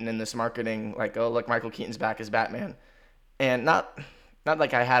Michael Keaton in this marketing like, oh look, Michael Keaton's back as Batman, and not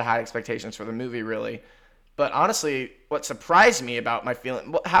like I had high expectations for the movie really, but honestly, what surprised me about my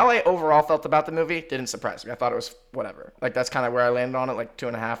feeling, how I overall felt about the movie didn't surprise me. I thought it was whatever. Like that's kind of where I landed on it, like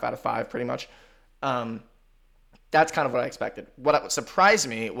 2.5 out of 5 pretty much. That's kind of what I expected. What surprised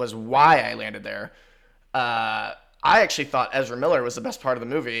me was why I landed there. I actually thought Ezra Miller was the best part of the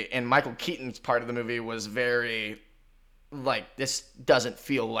movie, and Michael Keaton's part of the movie was very like, this doesn't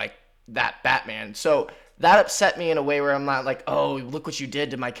feel like that Batman. So that upset me in a way where I'm not like, oh, look what you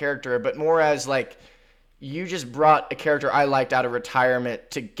did to my character, but more as like, you just brought a character I liked out of retirement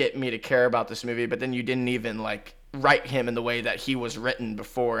to get me to care about this movie, but then you didn't even like write him in the way that he was written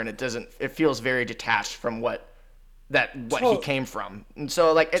before, and it feels very detached from what he came from. And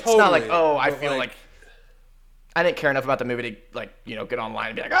so like, it's not like, oh, I feel like I didn't care enough about the movie to like, get online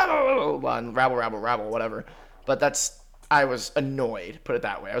and be like, oh, and rabble, whatever. But I was annoyed, put it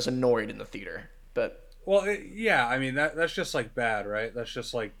that way. I was annoyed in the theater, but. Well, yeah, I mean that's just like bad, right? That's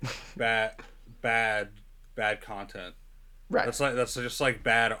just like bad content. Right. That's just like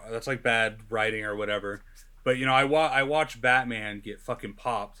bad. That's like bad writing or whatever. But I watch Batman get fucking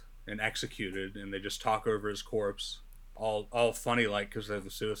popped and executed, and they just talk over his corpse, all funny like because they're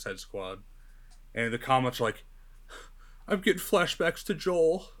the Suicide Squad, and the comments are like, "I'm getting flashbacks to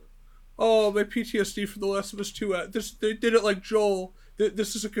Joel. Oh, my PTSD from The Last of Us 2. They did it like Joel.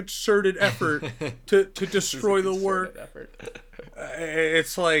 This is a concerted effort to destroy the work."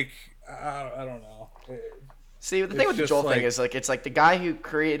 It's like I don't know. See, the thing with the Joel thing is like, it's like the guy who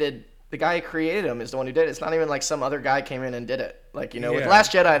created him is the one who did it. It's not even like some other guy came in and did it. Like, with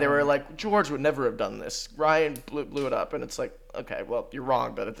Last Jedi, they were like, George would never have done this. Ryan blew it up, and it's like, okay, well, you're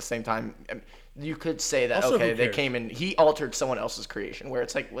wrong, but at the same time, you could say that, also, okay, they came in, he altered someone else's creation, where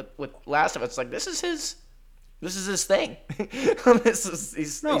it's like with Last of Us, it's like, this is his thing. He's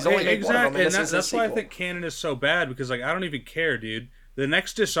only made one of them, and that's why I think canon is so bad, because like, I don't even care, dude. The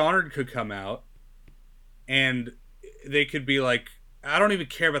next Dishonored could come out, and they could be like, I don't even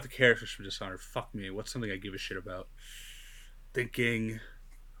care about the characters from Dishonored. Fuck me. What's something I give a shit about? Thinking.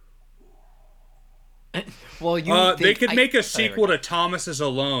 Well, they could make a sequel to Thomas is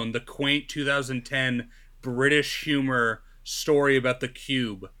Alone, the quaint 2010 British humor story about the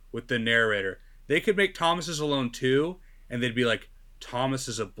cube with the narrator. They could make Thomas is Alone 2, and they'd be like, Thomas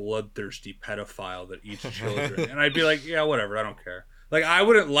is a bloodthirsty pedophile that eats children. And I'd be like, yeah, whatever, I don't care. Like, I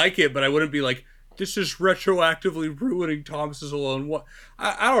wouldn't like it, but I wouldn't be like, this is retroactively ruining Thomas is Alone. What?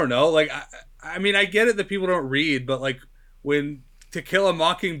 I don't know. Like, I mean, I get it that people don't read, but like, when To Kill a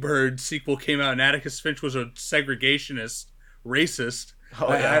Mockingbird sequel came out and Atticus Finch was a segregationist, racist,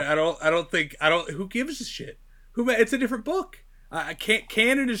 I don't think, who gives a shit? It's a different book.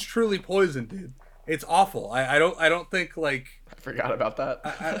 Canon is truly poison, dude. It's awful. I don't think, like, I forgot about that.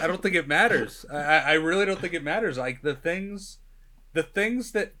 I don't think it matters. I really don't think it matters. Like, the things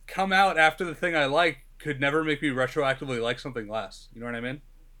that come out after the thing I like could never make me retroactively like something less. You know what I mean?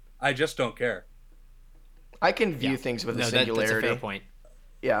 I just don't care. I can view things with a singularity. That's a fair point.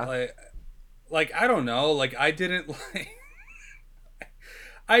 Yeah. Like I don't know. Like, I didn't like.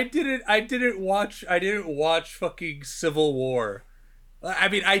 I didn't watch fucking Civil War. I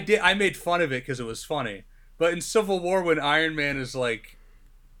mean, I did. I made fun of it because it was funny. But in Civil War, when Iron Man is like,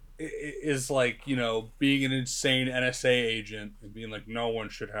 you know, being an insane NSA agent and being like, no one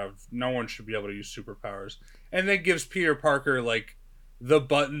should be able to use superpowers, and then gives Peter Parker like the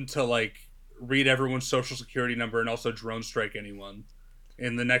button to like read everyone's social security number and also drone strike anyone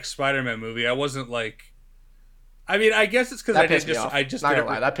in the next Spider-Man movie. I wasn't like, I mean, I guess it's because that pissed me off.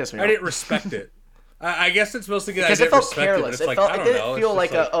 That pissed me off. I didn't respect it. I guess it's mostly because it felt careless. It didn't feel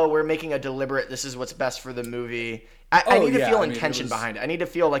like we're making a deliberate, this is what's best for the movie. I need to feel intention behind it. I need to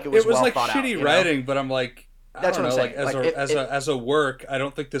feel like it was well like thought out. It was like shitty writing, but I'm like, that's what I'm saying. As a work, I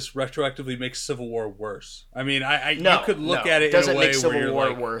don't think this retroactively makes Civil War worse. I mean, you could look at it in a way where doesn't make Civil War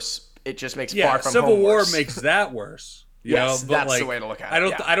like, worse. It just makes Far From Civil Home War worse. makes that worse. Yes, but that's like, the way to look at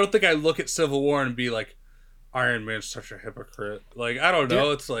it. I don't think I look at Civil War and be like, Iron Man's such a hypocrite. Like, I don't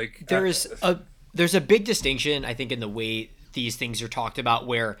know. It's like there's a big distinction, I think, in the way these things are talked about,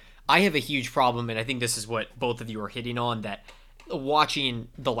 where I have a huge problem, and I think this is what both of you are hitting on, that watching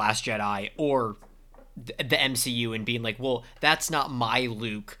The Last Jedi or the MCU and being like, well, that's not my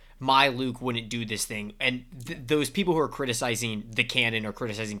Luke. My Luke wouldn't do this thing. And those people who are criticizing the canon or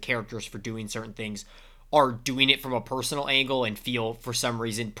criticizing characters for doing certain things are doing it from a personal angle and feel, for some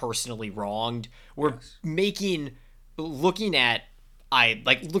reason, personally wronged. We're looking at Rise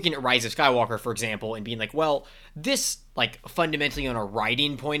of Skywalker, for example, and being like, well, this, like, fundamentally on a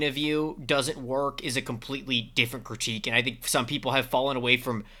writing point of view doesn't work, is a completely different critique. And I think some people have fallen away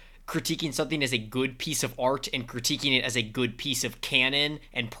from critiquing something as a good piece of art and critiquing it as a good piece of canon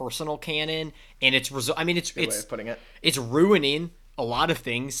and personal canon. And it's ruining a lot of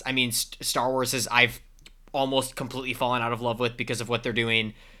things. I mean, Star Wars I've almost completely fallen out of love with because of what they're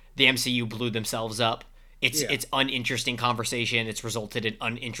doing. The MCU blew themselves up. It's uninteresting conversation. It's resulted in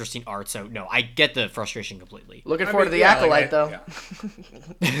uninteresting art. So no, I get the frustration completely. Looking forward to the Acolyte though. Yeah.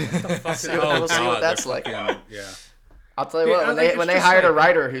 We'll see what that's like. Yeah. I'll tell you what, when they hired a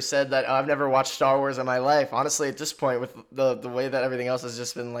writer who said that, I've never watched Star Wars in my life, honestly, at this point, with the way that everything else has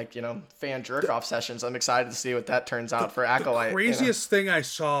just been like, you know, fan jerk-off sessions, I'm excited to see what that turns out for Acolyte. The craziest thing I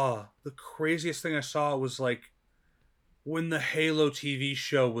saw was like when the Halo TV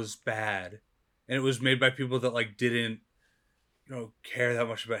show was bad and it was made by people that like didn't, you know, care that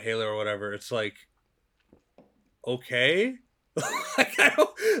much about Halo or whatever. It's like, okay.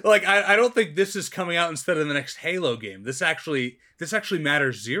 I don't think this is coming out instead of the next Halo game. This actually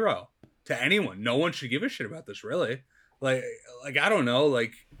matters zero to anyone. No one should give a shit about this, really. Like I don't know.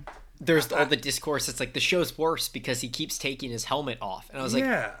 Like, there's all the discourse. It's like the show's worse because he keeps taking his helmet off, and I was like,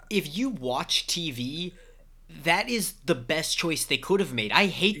 if you watch TV, that is the best choice they could have made. I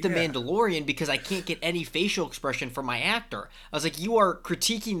hate The Mandalorian because I can't get any facial expression from my actor. I was like, you are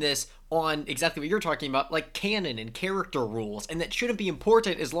critiquing this on exactly what you're talking about, like canon and character rules, and that shouldn't be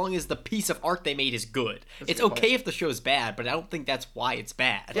important as long as the piece of art they made is good. It's okay if the show's bad, but I don't think that's why it's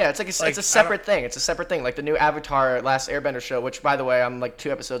bad. Yeah, it's like it's a separate thing. It's a separate thing. Like the new Avatar Last Airbender show, which, by the way, I'm like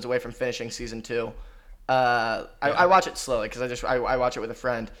 2 episodes away from finishing season 2. I watch it slowly because I watch it with a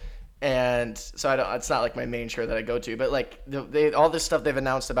friend. And so it's not like my main show that I go to, but like all this stuff they've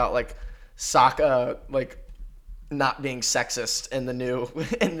announced about like Sokka like not being sexist in the new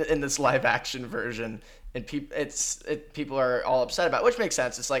in this live action version, and people are all upset about it, which makes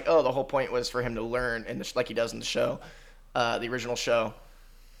sense. It's like, oh, the whole point was for him to learn like he does in the show, the original show.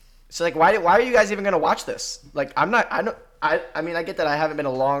 So like, why are you guys even gonna watch this? Like, I mean, I get that I haven't been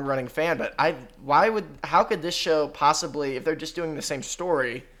a long running fan, but how could this show possibly, if they're just doing the same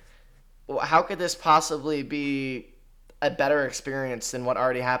story, how could this possibly be a better experience than what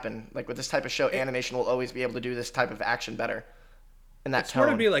already happened. Like with this type of show, animation will always be able to do this type of action better. In that it's tone.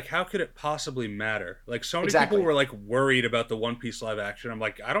 more to be like, how could it possibly matter? Like, so many Exactly. people were like worried about the One Piece live action. I'm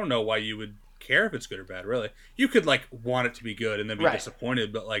like, I don't know why you would care if it's good or bad. Really, you could like want it to be good and then be Right.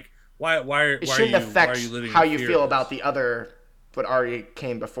 disappointed. But like, why It are shouldn't you affect living how in you fear feel of about this? the other what already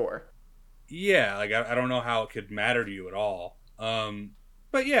came before. Yeah, like I don't know how it could matter to you at all.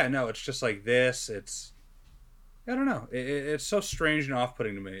 But yeah, no, it's just like this. It's I don't know. It's so strange and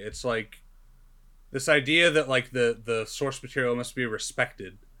off-putting to me. It's like this idea that like the source material must be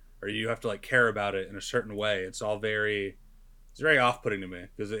respected, or you have to like care about it in a certain way. It's very off-putting to me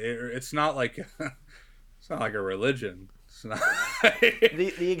because it's not like it's not like a religion. It's not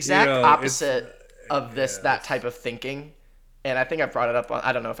The exact you know, opposite of this yeah, that type of thinking, and I think I've brought it up on,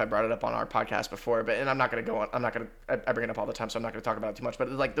 I don't know if I brought it up on our podcast before, but and I'm not going to go on, I'm not going to, I bring it up all the time, so I'm not going to talk about it too much, but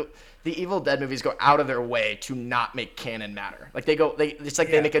it's like the Evil Dead movies go out of their way to not make canon matter. Like it's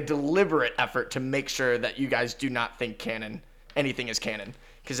like they make a deliberate effort to make sure that you guys do not think anything is canon,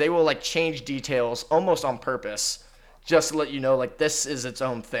 because they will like change details almost on purpose just to let you know, like, this is its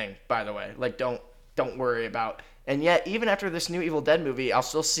own thing, by the way. Like, don't worry about. And yet, even after this new Evil Dead movie, I'll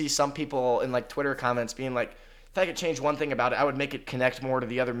still see some people in like Twitter comments being like, if I could change one thing about it, I would make it connect more to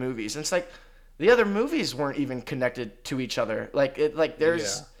the other movies. And it's like, the other movies weren't even connected to each other.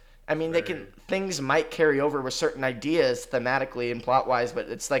 There's, I mean, things might carry over with certain ideas thematically and plot wise, but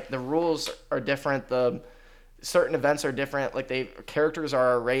it's like the rules are different. Certain events are different. Like characters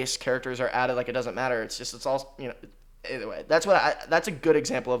are erased, characters are added. Like it doesn't matter. It's all, either way. That's a good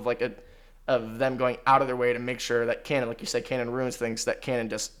example of of them going out of their way to make sure that canon, like you said, canon ruins things, that canon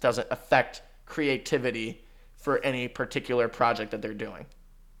just doesn't affect creativity for any particular project that they're doing.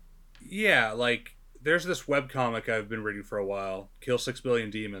 Yeah, like there's this webcomic I've been reading for a while, Kill 6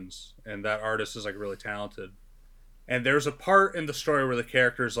 Billion Demons, and that artist is like really talented. And there's a part in the story where the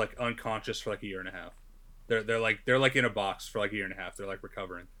character is like unconscious for like a year and a half. They're like in a box for like a year and a half. They're like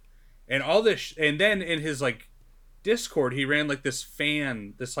recovering. And all this and then in his like Discord, he ran like this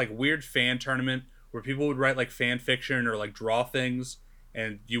like weird fan tournament where people would write like fan fiction or like draw things,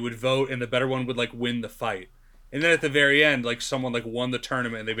 and you would vote, and the better one would like win the fight. And then at the very end, like someone like won the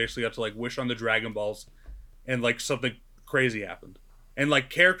tournament, and they basically got to like wish on the Dragon Balls, and like something crazy happened. And like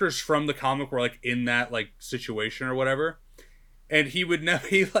characters from the comic were like in that like situation or whatever. And he would never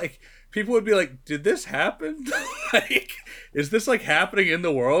people would be like, did this happen? Like, is this like happening in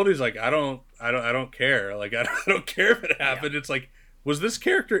the world? He's like, I don't care. Like, I don't care if it happened. Yeah. It's like, was this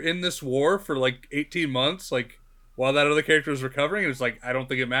character in this war for like 18 months? Like, while that other character was recovering? And it's like, I don't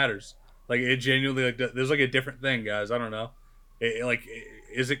think it matters. Like, it genuinely, like, there's like a different thing, guys. I don't know. Did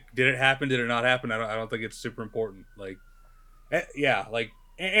it happen? Did it not happen? I don't think it's super important. Like, yeah, like,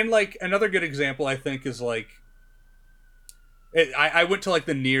 and like another good example I think is like, I went to like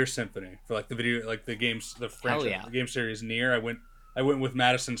the Nier Symphony for like the video, like the games, the franchise, the game series Nier. I went with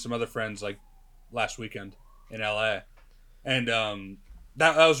Madison and some other friends like last weekend in LA, and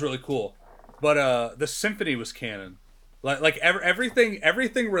that was really cool. But the symphony was canon.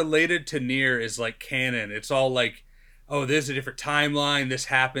 Everything related to Nier is like canon. It's all like, oh, there's a different timeline. This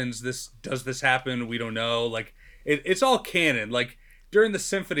happens. Does this happen? We don't know. Like it's all canon. Like during the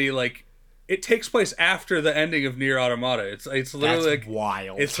symphony, like. It takes place after the ending of Nier Automata. It's literally That's like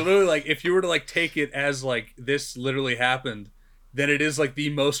wild. It's literally like if you were to like take it as like this literally happened, then it is like the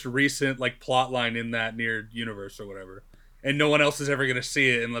most recent like plot line in that Nier universe or whatever. And no one else is ever gonna see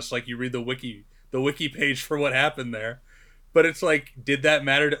it unless like you read the wiki page for what happened there. But it's like, did that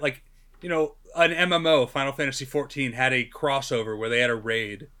matter to like, an MMO, Final Fantasy XIV, had a crossover where they had a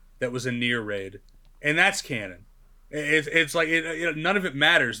raid that was a Nier raid. And that's canon. It's like none of it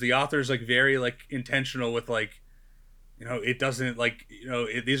matters. The author's like very like intentional with like, it doesn't like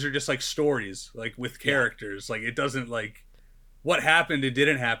these are just like stories like with characters. Like it doesn't like what happened, it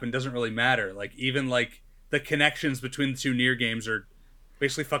didn't happen doesn't really matter. Like even like the connections between the two Nier games are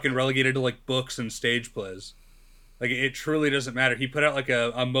basically fucking relegated to like books and stage plays. Like it truly doesn't matter. He put out like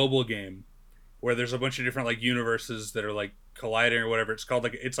a mobile game where there's a bunch of different like universes that are like colliding or whatever. It's called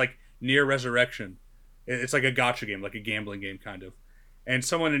it's like Nier Resurrection. It's like a gacha game, like a gambling game kind of. And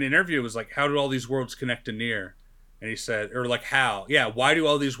someone in an interview was like, how do all these worlds connect to Nier? And he said, or like how? Yeah, why do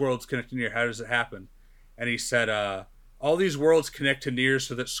all these worlds connect to Nier? How does it happen? And he said, all these worlds connect to Nier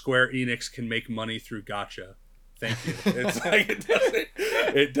so that Square Enix can make money through gacha. Thank you. It's like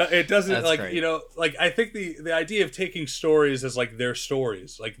it doesn't That's like great. Like I think the idea of taking stories as like their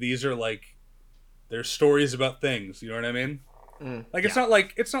stories, like these are like their stories about things. You know what I mean? Like it's not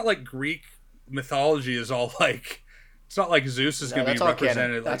like Greek mythology is all like, it's not like Zeus is going to be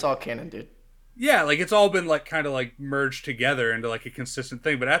represented. That's all canon, dude. Yeah, like it's all been like kind of like merged together into like a consistent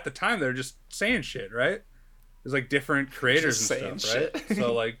thing. But at the time, they're just saying shit, right? There's like different creators Just and stuff, saying right? shit.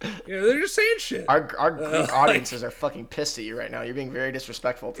 So like, yeah, they're just saying shit. Our Greek like- audiences are fucking pissed at you right now. You're being very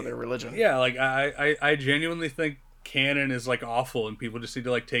disrespectful to their religion. Yeah, like I genuinely think canon is like awful, and people just need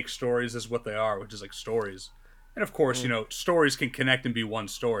to like take stories as what they are, which is like stories. And of course, you know, stories can connect and be one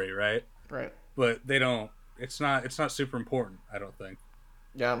story, right? Right. But they don't. It's not super important. I don't think.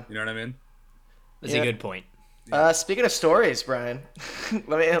 Yeah. You know what I mean? That's Yeah. a good point. Speaking of stories, Brian, I'm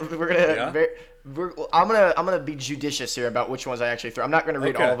gonna be judicious here about which ones I actually throw. I'm not gonna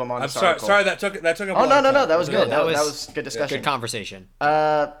read all of them on I'm this sorry. article. Sorry, that took a. Oh no, long time. that was good. that That was was good discussion. Good conversation.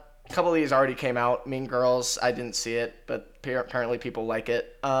 A couple of these already came out. Mean Girls, I didn't see it, but apparently people like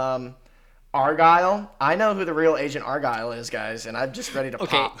it. Argyle, I know who the real Agent Argyle is, guys, and I'm just ready to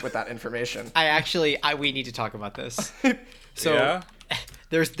Okay. pop with that information. We need to talk about this. So Yeah?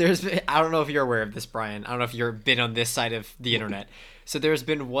 there's I don't know if you're aware of this, Brian. I don't know if you've been on this side of the internet. So there's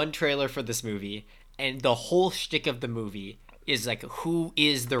been one trailer for this movie, and the whole shtick of the movie is like, who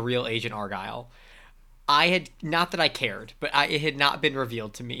is the real Agent Argyle? I had, not that I cared, but it had not been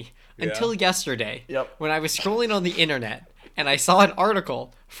revealed to me until yesterday. Yep. When I was scrolling on the internet and I saw an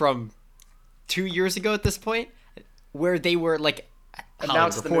article from 2 years ago at this point, where they were like,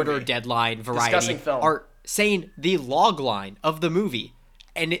 Announced the Reporter, movie. Deadline, Variety Discussing film. are saying the log line of the movie,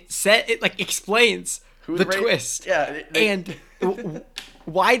 and it like explains the twist. Yeah. And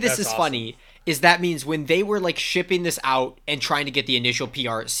why this That's is awesome. funny is that means when they were like shipping this out and trying to get the initial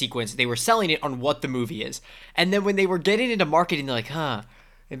PR sequence, they were selling it on what the movie is. And then when they were getting into marketing, they're like,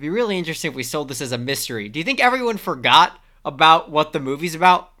 it'd be really interesting if we sold this as a mystery. Do you think everyone forgot about what the movie's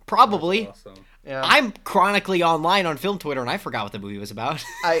about? Probably. Awesome. Yeah. I'm chronically online on film Twitter, and I forgot what the movie was about.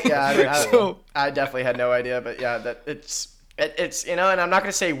 I definitely had no idea, but yeah, that it's and I'm not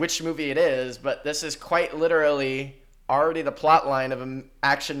gonna say which movie it is, but this is quite literally already the plot line of an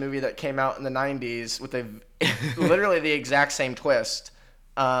action movie that came out in the 90s with literally the exact same twist,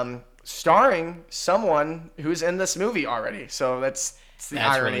 starring someone who's in this movie already. So that's the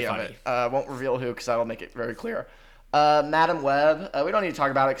That's irony really of funny. it. Won't reveal who because I'll make it very clear. Madam Web. We don't need to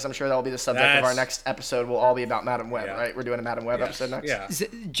talk about it because I'm sure that'll be the subject of our That's- next episode. Will all be about Madam Web, Yeah. right? We're doing a Madam Web episode next.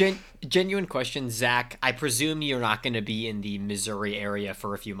 Yeah. Genuine question, Zach. I presume you're not going to be in the Missouri area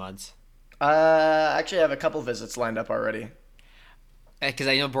for a few months. Actually, I have a couple visits lined up already. Because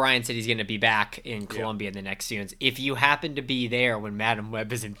I know Brian said he's going to be back in Columbia in the next seasons. If you happen to be there when Madam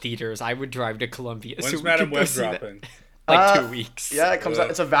Web is in theaters, I would drive to Columbia. When's we Madam could go Web see that. dropping? Like 2 weeks. Yeah, it comes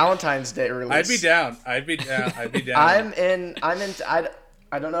out. It's a Valentine's Day release. I'd be down. I'd be down. I'm in.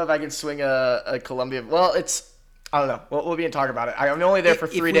 I don't know if I can swing a Columbia. Well, I don't know. We'll be in talk about it. I'm only there for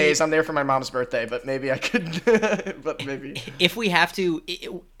If 3 we- days. I'm there for my mom's birthday, but maybe I could. But maybe. If we have to,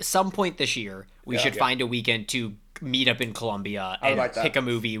 some point this year, we should Yeah. find a weekend to meet up in Columbia would and like that. pick a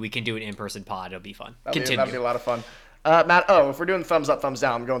movie. We can do an in-person pod. It'll be fun. That'd Continue. be a lot of fun. Matt. Oh, if we're doing thumbs up, thumbs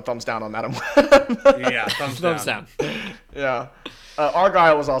down, I'm going thumbs down on Madam Web. Yeah, thumbs Thumbs down. Yeah.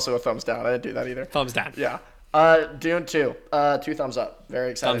 Argyle was also a thumbs down. I didn't do that either. Thumbs down. Yeah. Dune 2. 2 thumbs up. Very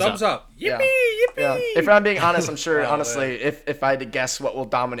excited. Thumbs up. Yippee! Yeah. Yippee! Yeah. If I'm being honest, I'm sure, Oh, honestly, if I had to guess what will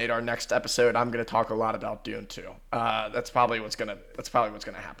dominate our next episode, I'm going to talk a lot about Dune 2. That's probably what's going to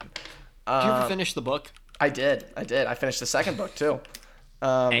happen. Did you ever finish the book? I did. I finished the second book too.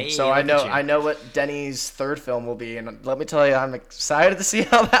 Hey, So look I at know you. I know what Denny's third film will be, and let me tell you, I'm excited to see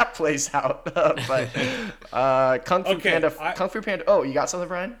how that plays out. But Kung Fu Okay, Panda, I- Kung Fu Panda. Oh, you got something,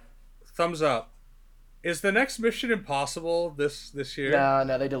 Brian? Thumbs up. Is the next Mission Impossible this year?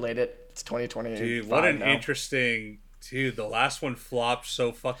 No, they delayed it. It's 2020. Dude, what an interesting. Dude, the last one flopped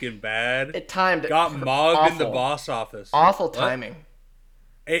so fucking bad. It timed. Got mogged in the awful. box office. Awful What? timing.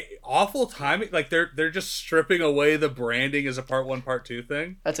 Awful timing. Like they're just stripping away the branding as a part 1, part 2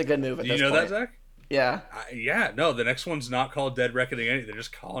 thing. That's a good move at Do you this know point. that, Zach? Yeah. Yeah, no, the next one's not called Dead Reckoning anything. They're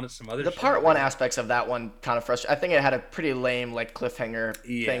just calling it some other The shit. part 1 aspects of that one kind of frustrated. I think it had a pretty lame like cliffhanger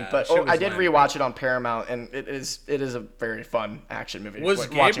Yeah, thing, but shit was I did lame. rewatch it on Paramount, and it is a very fun action movie. Was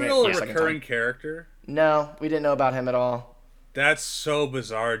Watching it Gabriel for a the second recurring time. character? No, we didn't know about him at all. That's so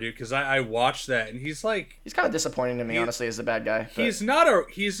bizarre, dude. Because I watched that and he's like, He's kind of disappointing to me, honestly, as a bad guy. but- he's not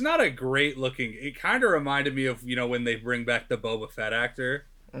a great looking. It kind of reminded me of when they bring back the Boba Fett actor,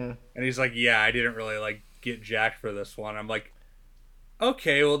 and he's like, yeah, I didn't really like get jacked for this one. I'm like,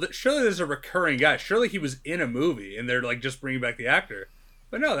 okay, well, surely there's a recurring guy. Surely he was in a movie, and they're like just bringing back the actor.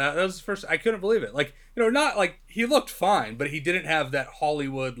 But no, that was the first. I couldn't believe it. Like, not like he looked fine, but he didn't have that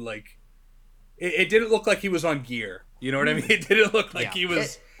Hollywood like. It didn't look like he was on gear. You know what I mean? It didn't look like Yeah. he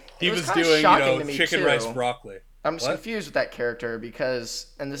was. It He was was kinda doing shocking to me, chicken too. rice broccoli. I'm just What? confused with that character because,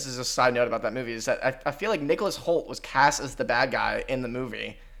 and this is a side note about that movie, is that I feel like Nicholas Holt was cast as the bad guy in the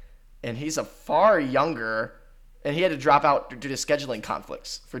movie, and he's a far younger, and he had to drop out due to scheduling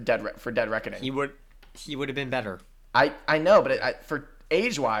conflicts for Dead Reckoning. He would have been better. I know, but for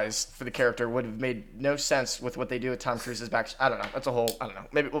age-wise, for the character, would have made no sense with what they do with Tom Cruise's back. I don't know. That's a whole. I don't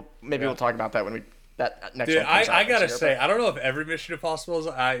know. Maybe we'll talk about that when that next Dude, one comes out I gotta next say, year, I don't know if every Mission Impossible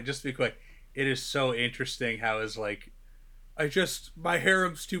is. Just to be quick, it is so interesting how is like, my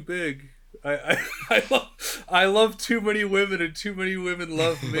harem's too big. I love too many women and too many women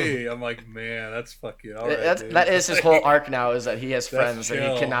love me. I'm like, man, that's fucking all right. That is his whole arc now, is that he has friends chill,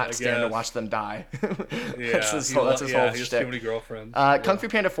 and he cannot I stand to guess. watch them die. Yeah, that's his he whole has too shtick. many girlfriends. Kung Fu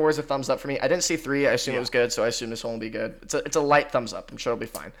Panda 4 is a thumbs up for me. I didn't see 3. I assume it was good, so I assume this one will be good. It's a light thumbs up. I'm sure it'll be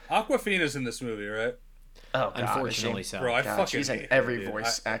fine. Aquafina's in this movie, right? Oh, God, Unfortunately, is so. Bro, I God, fucking she's in hate every her, dude.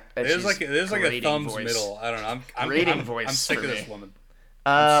 voice act. There's like a grating thumbs voice. middle. I don't know. I'm Grating voice I'm sick for of this me. woman.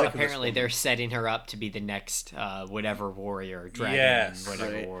 Apparently, they're setting her up to be the next whatever warrior, dragon, Yes,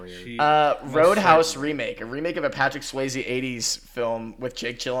 whatever right. warrior. Roadhouse certainly. a remake of a Patrick Swayze 80s film with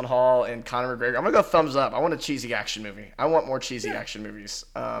Jake Gyllenhaal and Conor McGregor. I'm gonna go thumbs up. I want a cheesy action movie. I want more cheesy action movies.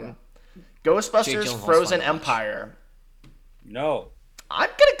 Jake Ghostbusters Gyllenhaal's Frozen fun to watch. Empire. No, I'm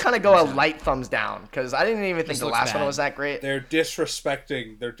gonna kind of go a light thumbs down because I didn't even think the looks last one bad. was that great. they're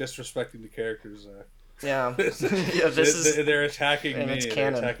disrespecting the characters. Yeah, yeah. This is they're attacking and me. it's They're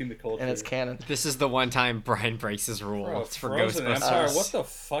canon. attacking the culture. and it's canon. This is the one time Brian breaks his rule. Bro, It's for Frozen Ghostbusters. Empire. What the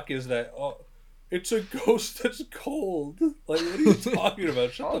fuck is that? Oh, it's a ghost that's cold. Like, what are you talking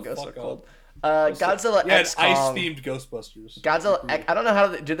about? Shut All the ghosts fuck are up. cold. Godzilla Yeah, X it's ice Kong. themed Ghostbusters. Godzilla. I don't know how.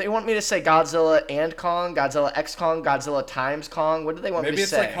 Do they want me to say Godzilla and Kong? Godzilla X Kong? Godzilla times Kong? What do they want me Maybe to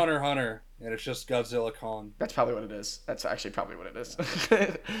it's say? like Hunter x Hunter, and it's just Godzilla Kong. That's probably what it is. That's actually probably what it is.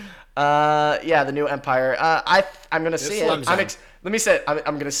 Yeah, the new Empire. I'm gonna see it. thumbs up. Let me say it.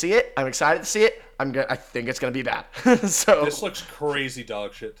 I'm gonna see it. I'm excited to see it. I think it's gonna be bad. So This looks crazy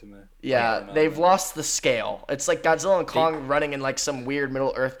dog shit to me. I yeah, don't know, they've man. lost the scale. It's like Godzilla and Kong running in like some weird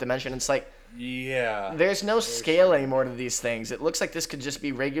Middle Earth dimension. It's like Yeah. there's no scale anymore to these things. It looks like this could just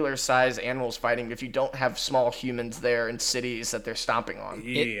be regular size animals fighting if you don't have small humans there in cities that they're stomping on.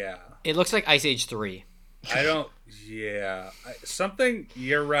 Yeah. It looks like Ice Age 3. I don't. Yeah. Something.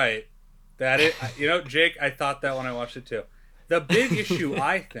 You're right. Jake, I thought that when I watched it too. The big issue,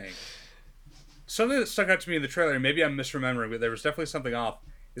 I think, something that stuck out to me in the trailer, and maybe I'm misremembering, but there was definitely something off,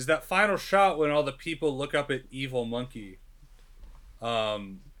 is that final shot when all the people look up at Evil Monkey.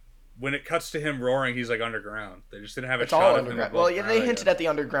 When it cuts to him roaring, he's like underground. They just didn't have a It's shot all of him underground. above Well, yeah, ground, they I hinted guess. at the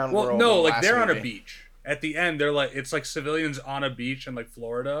underground Well, world. no, in the like last they're on a movie. beach. At the end, they're like, it's like civilians on a beach in like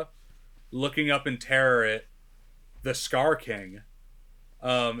Florida, looking up in terror at the Scar King,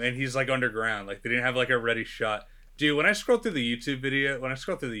 and he's like underground. Like they didn't have like a ready shot. Dude, when I scroll through the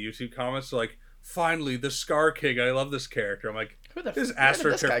YouTube comments, they're like, finally the Scar King. I love this character. I'm like, Who the this where did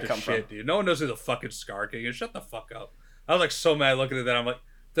this guy astroturf come shit, from? dude. No one knows who the fucking Scar King is. Shut the fuck up. I was like so mad looking at that. I'm like,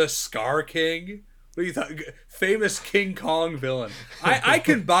 the Scar King. What do you thought? Famous King Kong villain. I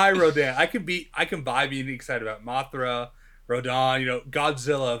can buy Rodan. I can buy being excited about Mothra, Rodan,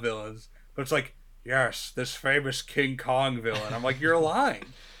 Godzilla villains. But it's like, yes, this famous King Kong villain. I'm like, you're lying.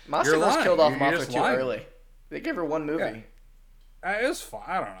 Mothra You're was lying. killed off You're Mothra just too lying. early. They gave her one movie. Yeah. It was fine.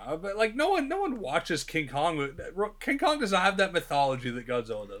 I don't know, but like no one watches King Kong. King Kong does not have that mythology that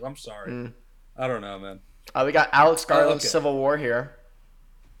Godzilla does. I'm sorry. I don't know, man. We got Alex Garland's okay. Civil War here.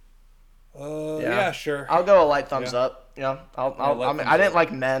 Yeah, sure. I'll go a light thumbs up. light I thumbs didn't up.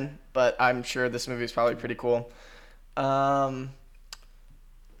 like Men, but I'm sure this movie is probably pretty cool.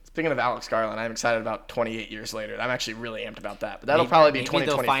 Speaking of Alex Garland, I'm excited about 28 Years Later. I'm actually really amped about that. But that'll probably be Maybe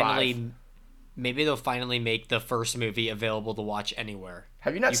they'll 2025. Maybe they'll finally make the first movie available to watch anywhere.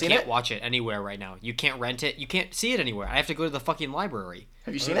 Have you not seen You can't it? watch it anywhere right now. You can't rent it. You can't see it anywhere. I have to go to the fucking library.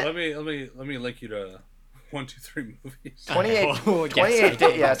 Have you seen Let it? me link you to 1, 2, 3 movies. 28, Oh, yes, 28, I day,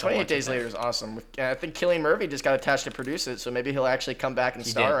 thought yeah, about 28 watching Days that. Later is awesome. I think Cillian Murphy just got attached to produce it, so maybe he'll actually come back and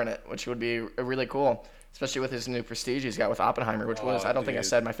star did. in it, which would be really cool, especially with his new prestige he's got with Oppenheimer, which was, I don't think I dude.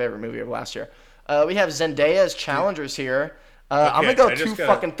 said, my favorite movie of last year. We have Zendaya as challengers here. I'm Okay, going to go I just two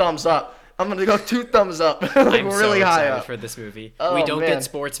gotta- fucking thumbs up. I'm going to go 2 thumbs up. like I'm really so high excited up. for this movie. Oh, We don't man. get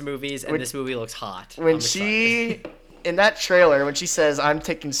sports movies, and When- this movie looks hot. When I'm she, in that trailer, when she says, I'm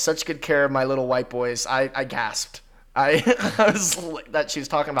taking such good care of my little white boys, I gasped. I was like, that she was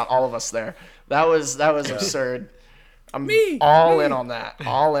talking about all of us there. That was absurd. I'm all in on that.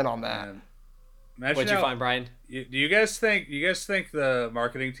 All in on that. Imagine What'd you how- find, Brian? Do you guys think the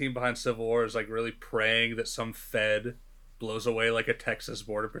marketing team behind Civil War is like really praying that some Fed blows away like a Texas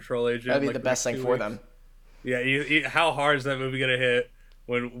Border Patrol agent? That'd be like, the best next thing 2 for weeks? them. Yeah, how hard is that movie gonna hit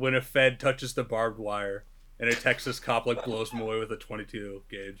when a Fed touches the barbed wire and a Texas cop like blows him away with a 22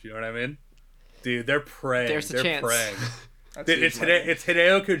 gauge? You know what I mean? Dude, they're praying. There's a they're chance. praying. It's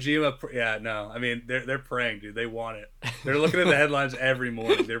Hideo Kojima. Yeah, no, I mean they're praying, dude. They want it. They're looking at the headlines every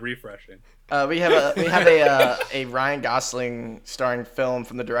morning. They're refreshing. We have a Ryan Gosling starring film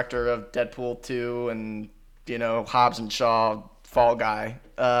from the director of Deadpool 2 and Hobbs and Shaw, Fall Guy.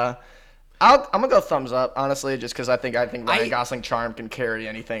 I'm gonna go thumbs up, honestly, just because I think Ryan Gosling charm can carry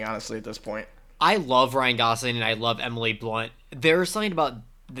anything, honestly, at this point. I love Ryan Gosling and I love Emily Blunt. There's something about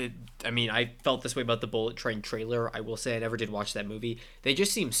I felt this way about the Bullet Train trailer. I will say I never did watch that movie. They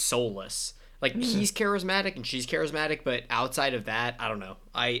just seem soulless. Like, he's charismatic and she's charismatic, but outside of that, I don't know.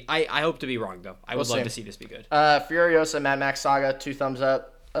 I hope to be wrong, though. I would love to see this be good. Furiosa Mad Max Saga, 2 thumbs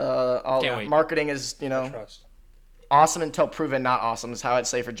up. Can't wait. Marketing is, awesome until proven not awesome is how I'd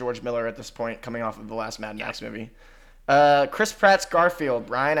say for George Miller at this point, coming off of the last Mad Max movie. Chris Pratt's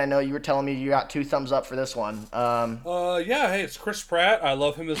Garfield. Ryan, I know you were telling me you got 2 thumbs up for this one. Hey, it's Chris Pratt. I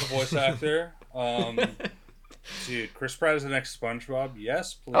love him as a voice actor. Dude, Chris Pratt is the next SpongeBob.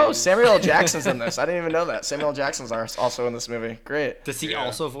 Yes, please. Oh, Samuel L. Jackson's in this. I didn't even know that. Samuel L. Jackson's also in this movie. Great. Does he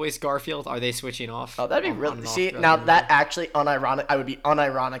also voice Garfield? Are they switching off? Oh, that'd be really. See, now that actually unironic. I would be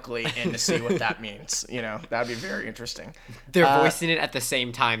unironically in to see what that means. That'd be very interesting. They're voicing it at the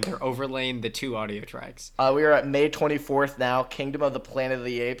same time. They're overlaying the 2 audio tracks. We are at May 24th now. Kingdom of the Planet of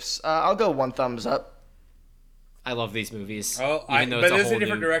the Apes. I'll go 1 thumbs up. I love these movies. Oh, but it's a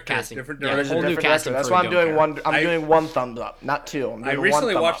different director. Different director. Whole new casting. That's why I'm doing one. I'm doing 1 thumbs up, not 2. I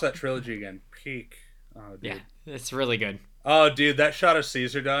recently watched that trilogy again. Peak. Oh, dude. Yeah, it's really good. Oh, dude, that shot of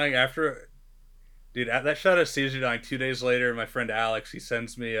Caesar dying that shot of Caesar dying 2 days later. My friend Alex, he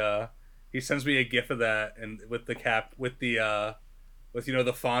sends me a GIF of that, and with the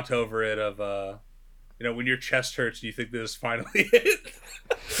the font over it of when your chest hurts, you think this is finally it.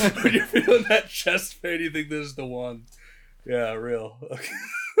 When you're feeling that chest pain, you think this is the one. Yeah, real.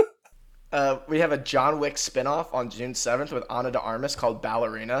 We have a John Wick spinoff on June 7th with Ana de Armas called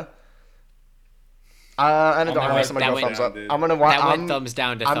Ballerina. Ana de Armas, I'm gonna go thumbs up. I'm gonna watch. That went thumbs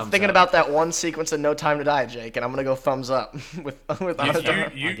down to thumbs up. I'm thinking about that one sequence in No Time to Die, Jake, and I'm gonna go thumbs up with Ana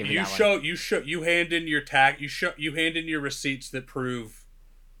de Armas. You hand in your receipts that prove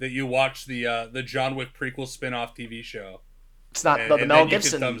that you watched the John Wick prequel spin-off TV show. It's not the Mel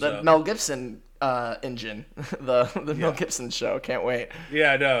Gibson engine, the Mel Gibson show. Can't wait.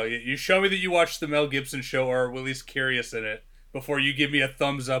 Yeah, no, you show me that you watched the Mel Gibson show or were at least curious in it before you give me a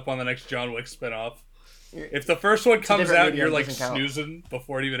thumbs up on the next John Wick spin-off. If the first one comes out and you're like snoozing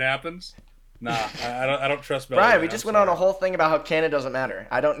before it even happens, nah, I don't trust Mel. Brian, we just went on a whole thing about how canon doesn't matter.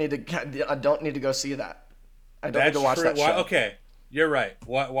 I don't need to go see that. I don't need to watch that show. Okay. You're right.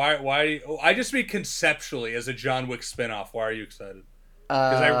 Why? I just mean conceptually as a John Wick spinoff. Why are you excited?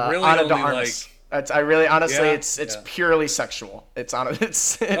 Because I really Ana de only Armas. like. It's purely sexual. It's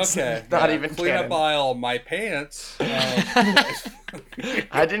okay. Not even clean canon. up aisle my pants. I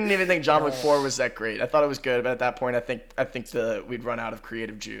didn't even think John Wick 4 was that great. I thought it was good, but at that point, I think we'd run out of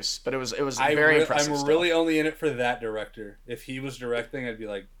creative juice. But it was very impressive. I'm really only in it for that director. If he was directing, I'd be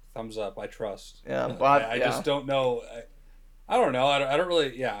like thumbs up. I trust. Yeah, but I just don't know. I don't know. I don't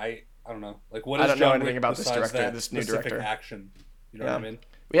really. Yeah, I don't know. Like, what is I don't John know anything Wick about this besides director, that this new specific director. action? You know what I mean?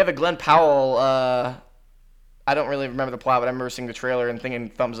 We have a Glenn Powell. I don't really remember the plot, but I remember seeing the trailer and thinking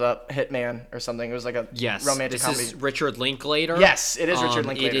thumbs up, Hitman or something. It was like a romantic comedy. This is Richard Linklater. Yes, it is Richard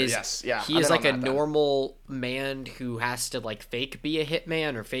Linklater. Yes, yeah. He is like a normal man who has to like fake be a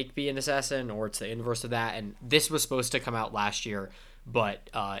hitman or fake be an assassin, or it's the inverse of that. And this was supposed to come out last year, but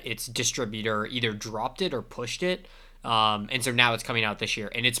its distributor either dropped it or pushed it. And so now it's coming out this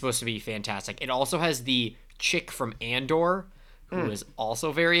year, and it's supposed to be fantastic. It also has the chick from Andor, who is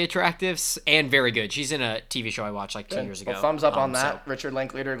also very attractive and very good. She's in a TV show I watched like 2 years ago. Well, thumbs up on that. Richard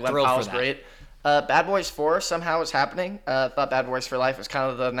Linklater, Glenn Powell's great. Bad Boys 4 somehow is happening. Thought Bad Boys for Life was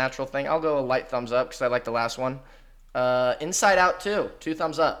kind of the natural thing. I'll go a light thumbs up because I like the last one. Inside Out 2, 2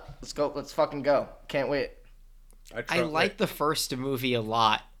 thumbs up. Let's go. Let's fucking go. Can't wait. I like the first movie a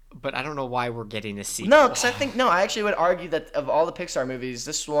lot, but I don't know why we're getting a sequel. No, because I actually would argue that of all the Pixar movies,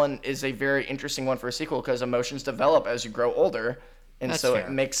 this one is a very interesting one for a sequel because emotions develop as you grow older, and so it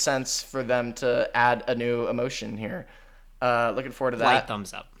makes sense for them to add a new emotion here. Looking forward to that. Light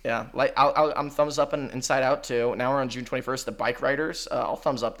thumbs up. Yeah, I'm thumbs up in Inside Out too. Now we're on June 21st, The Bike Riders. I'll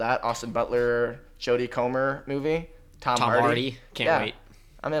thumbs up that. Austin Butler, Jodie Comer movie. Tom Hardy. Can't wait.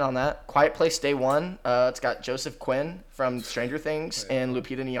 I'm in on that. Quiet Place Day One. It's got Joseph Quinn from Stranger Things and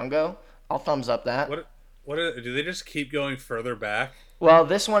Lupita Nyong'o. I'll thumbs up that. What do they just keep going further back? Well,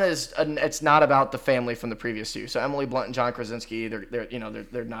 this one is it's not about the family from the previous two. So Emily Blunt and John Krasinski, they're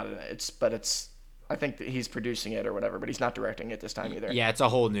not in it. It's I think that he's producing it or whatever, but he's not directing it this time either. Yeah, it's a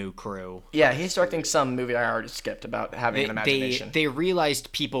whole new crew. Yeah, he's directing some movie I already skipped about having an imagination. They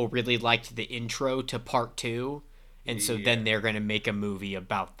realized people really liked the intro to part 2, and so then they're going to make a movie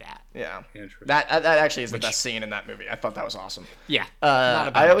about that. Yeah, Interesting. that actually is the best scene in that movie. I thought that was awesome. Yeah,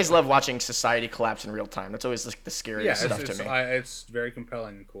 I always love watching society collapse in real time. That's always the scariest stuff to me. It's very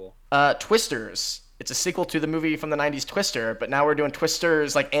compelling and cool. Twisters. It's a sequel to the movie from the 90s Twister, but now we're doing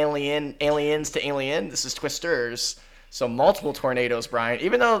Twisters like aliens to Alien. This is Twisters. So multiple tornadoes, Brian.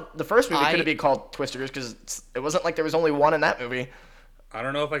 Even though the first movie could have been called Twisters because it wasn't like there was only one in that movie. I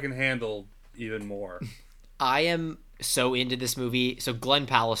don't know if I can handle even more. I am so into this movie. So Glenn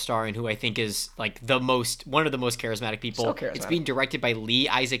Powell starring, who I think is like one of the most charismatic people. So charismatic. It's being directed by Lee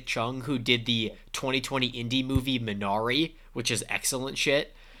Isaac Chung, who did the 2020 indie movie Minari, which is excellent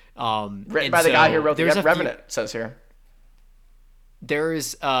shit. Written by the guy who wrote The Revenant, it says here.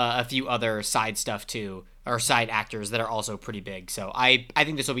 There's a few other side stuff too, or side actors that are also pretty big. So I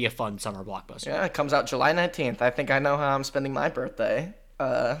think this will be a fun summer blockbuster. Yeah, it comes out July 19th. I think I know how I'm spending my birthday.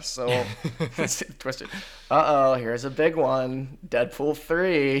 So Twisted. Here's a big one. Deadpool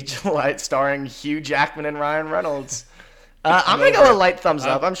 3, July, starring Hugh Jackman and Ryan Reynolds. I'm gonna go a light thumbs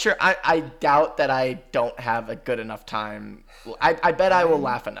up. I'm sure. I doubt that I don't have a good enough time. I bet I will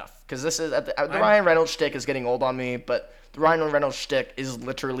laugh enough because this is the Ryan Reynolds shtick is getting old on me. But the Ryan Reynolds shtick is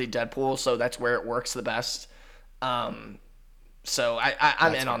literally Deadpool, so that's where it works the best. So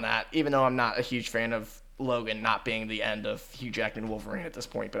I'm in on that, even though I'm not a huge fan of Logan not being the end of Hugh Jackman Wolverine at this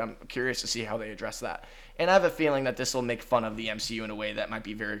point. But I'm curious to see how they address that. And I have a feeling that this will make fun of the MCU in a way that might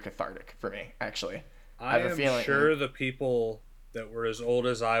be very cathartic for me, actually. I am sure the people that were as old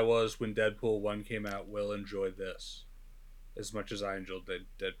as I was when Deadpool 1 came out will enjoy this as much as I enjoyed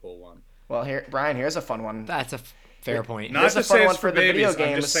Deadpool 1. Well, here, Brian, here's a fun one. That's a fair point. Not to say it's for babies.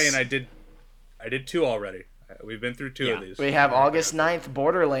 I'm just saying I did 2 already. We've been through 2 of these. We have August 9th,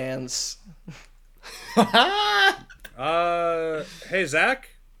 Borderlands. Hey, Zach?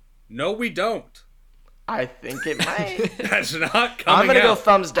 No, we don't. I think it might. That's not coming I'm going to go out.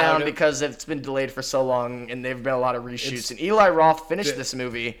 thumbs down because it's been delayed for so long and there've been a lot of reshoots. And Eli Roth finished this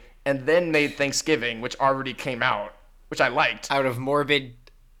movie and then made Thanksgiving, which already came out, which I liked. Out of morbid...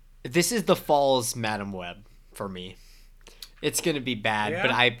 This is the fall's Madam Web for me. It's going to be bad,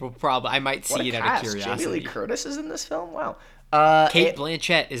 but I might see it out of curiosity. Jamie Lee Curtis is in this film? Wow. Kate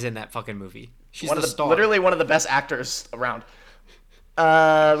Blanchett is in that fucking movie. She's the star. Literally one of the best actors around.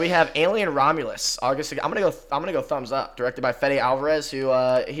 We have Alien Romulus. August. I'm gonna go thumbs up. Directed by Fede Alvarez, who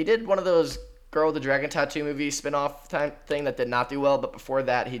he did one of those Girl with the Dragon Tattoo movie spin-off type thing that did not do well. But before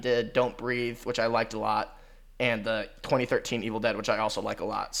that, he did Don't Breathe, which I liked a lot, and the 2013 Evil Dead, which I also like a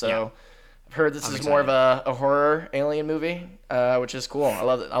lot. So I've heard this is more of a horror alien movie, which is cool. I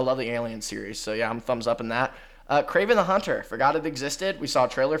love the Alien series. So yeah, I'm thumbs up in that. Kraven the Hunter. Forgot it existed. We saw a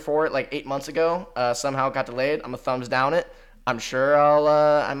trailer for it like 8 months ago. Somehow it got delayed. I'm a thumbs down it. I'm sure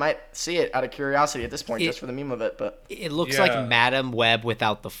I might see it out of curiosity at this point, just for the meme of it. But it looks like Madam Web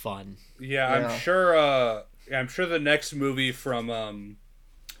without the fun. Yeah, I'm sure. I'm sure the next movie from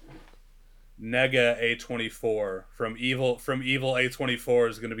Nega A24 from Evil A24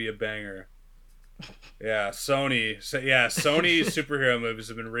 is going to be a banger. Yeah, Sony superhero movies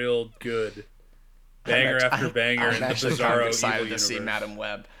have been real good. Banger after banger in the Bizarro excited Evil to universe. see Madam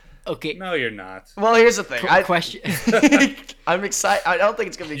Web. Okay. No, you're not. Well, here's the thing. Question. I'm excited. I don't think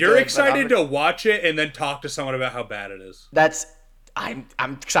it's gonna be. You're good, excited to watch it and then talk to someone about how bad it is. I'm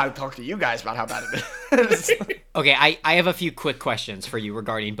excited to talk to you guys about how bad it is. Okay, I have a few quick questions for you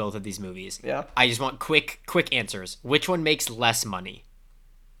regarding both of these movies. Yeah. I just want quick answers. Which one makes less money?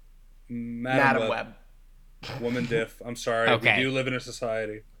 Madam Web. Woman diff. I'm sorry. Okay. We do live in a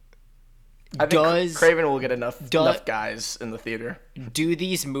society. I think Kraven will get enough guys in the theater. Do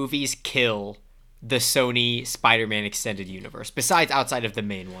these movies kill the Sony Spider-Man extended universe? Besides outside of the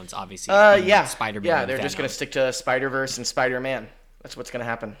main ones, obviously. Yeah. Spider-Man. Yeah, they're just going to stick to Spider-Verse and Spider-Man. That's what's going to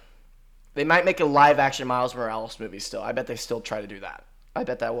happen. They might make a live-action Miles Morales movie still. I bet they still try to do that. I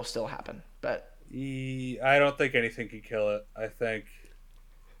bet that will still happen. But I don't think anything can kill it.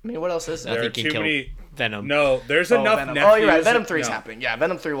 I mean, what else is there? There are too many. Venom. No, there's enough Venom. nephews. Oh, you're right. Venom 3 is happening. Yeah,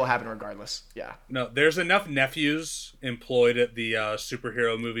 Venom 3 will happen regardless. Yeah. No, there's enough nephews employed at the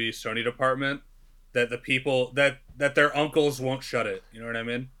superhero movie Sony department that the people that their uncles won't shut it. You know what I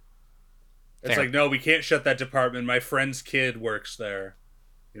mean? It's Fair. like, no, we can't shut that department. My friend's kid works there.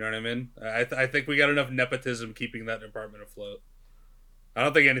 You know what I mean? I think we got enough nepotism keeping that department afloat. I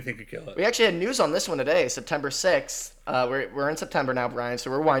don't think anything could kill it. We actually had news on this one today, September 6th. We're in September now, Brian,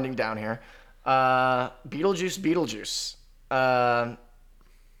 so we're winding down here. Beetlejuice.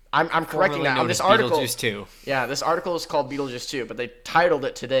 I'm correcting that on this article. Beetlejuice 2. Yeah, this article is called Beetlejuice 2, but they titled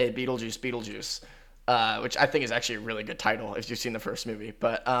it today Beetlejuice, which I think is actually a really good title if you've seen the first movie.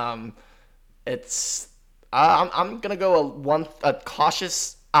 But it's I'm gonna go a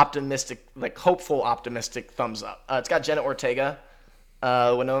cautious, optimistic, like hopeful, optimistic thumbs up. It's got Jenna Ortega,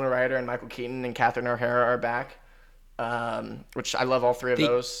 Winona Ryder, and Michael Keaton and Catherine O'Hara are back, which I love all three of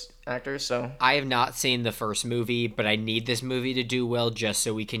those actors. So I have not seen the first movie, but I need this movie to do well just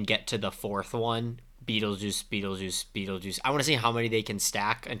so we can get to the fourth one. Beetlejuice. I want to see how many they can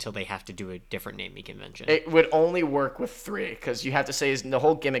stack until they have to do a different naming convention. it would only work with three because you have to say the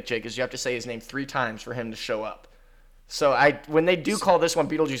whole gimmick, Jake, is you have to say his name 3 times for him to show up. So when they do call this one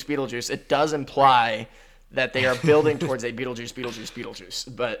Beetlejuice, it does imply that they are building towards a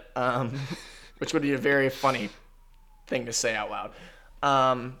Beetlejuice. But which would be a very funny thing to say out loud.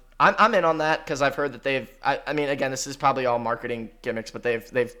 I'm in on that because I've heard that I mean, again, this is probably all marketing gimmicks, but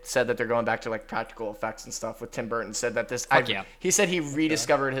they've said that they're going back to like practical effects and stuff. With Tim Burton said that he said he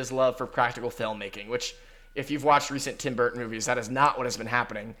rediscovered his love for practical filmmaking, which if you've watched recent Tim Burton movies, that is not what has been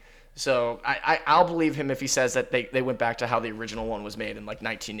happening. So I'll believe him if he says that they went back to how the original one was made in like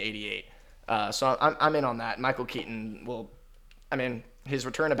 1988. So I'm in on that. Michael Keaton his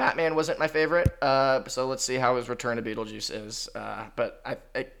return to Batman wasn't my favorite, so let's see how his return to Beetlejuice is. But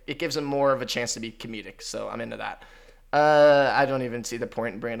it gives him more of a chance to be comedic, so I'm into that. I don't even see the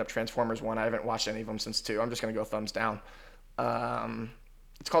point in bringing up Transformers 1. I haven't watched any of them since 2. I'm just going to go thumbs down.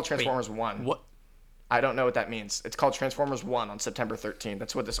 It's called Transformers 1. What? I don't know what that means. It's called Transformers 1 on September 13th.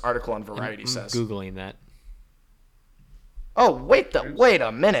 That's what this article on Variety says. Googling that. Oh, wait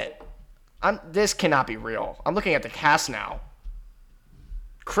a minute. This cannot be real. I'm looking at the cast now.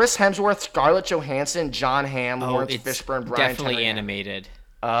 Chris Hemsworth, Scarlett Johansson, John Hamm, Lawrence Fishburne, Brian definitely Tennant. animated.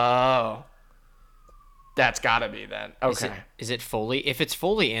 Oh. That's gotta be then. Okay. Is it fully? If it's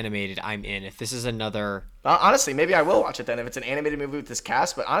fully animated, I'm in. If this is another... honestly, maybe I will watch it then if it's an animated movie with this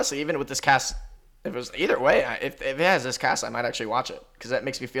cast. But honestly, even with this cast, if it was either way, if it has this cast, I might actually watch it because that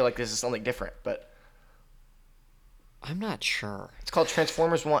makes me feel like this is something different. But I'm not sure. It's called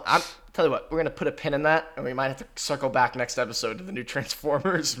Transformers 1. I'll tell you what, we're going to put a pin in that, and we might have to circle back next episode to the new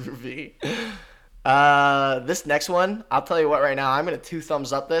Transformers movie. This next one, I'll tell you what right now, I'm going to 2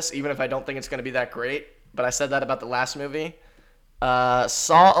 thumbs up this, even if I don't think it's going to be that great. But I said that about the last movie.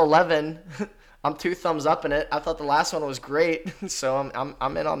 Saw 11, I'm 2 thumbs up in it. I thought the last one was great, so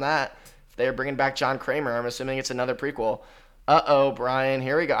I'm in on that. If they're bringing back John Kramer, I'm assuming it's another prequel. Uh-oh, Brian,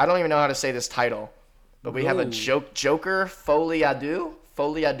 here we go. I don't even know how to say this title. But we have a Joker Folie à Deux. I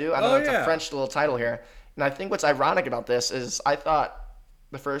don't know, it's a French little title here. And I think what's ironic about this is I thought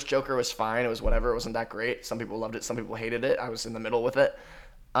the first Joker was fine. It was whatever. It wasn't that great. Some people loved it. Some people hated it. I was in the middle with it.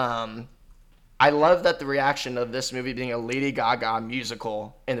 I love that the reaction of this movie being a Lady Gaga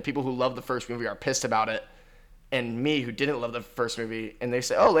musical and the people who love the first movie are pissed about it. And me, who didn't love the first movie, and they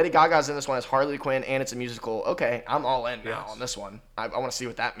say, oh, Lady Gaga's in this one as Harley Quinn and it's a musical. Okay, I'm all in now on this one. I want to see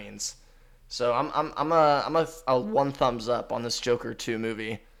what that means. So I'm a 1 thumbs up on this Joker 2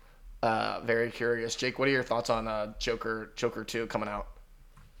 movie. Very curious. Jake, what are your thoughts on Joker 2 coming out?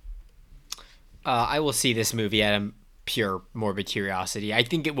 I will see this movie out of pure morbid curiosity. I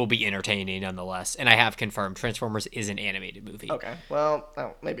think it will be entertaining nonetheless. And I have confirmed Transformers is an animated movie. Okay. Well,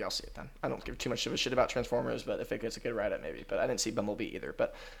 maybe I'll see it then. I don't give too much of a shit about Transformers, but if it gets a good ride at maybe. But I didn't see Bumblebee either.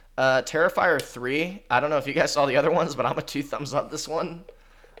 But Terrifier 3, I don't know if you guys saw the other ones, but I'm a 2 thumbs up this one.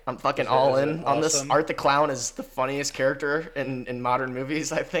 I'm fucking all in on this. Art the Clown is the funniest character in modern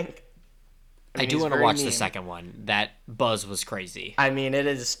movies, I think. I do want to watch the second one. That buzz was crazy. I mean, it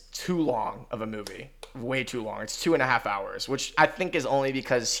is too long of a movie. Way too long. It's 2.5 hours, which I think is only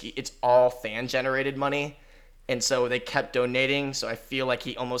because it's all fan-generated money. And so they kept donating, so I feel like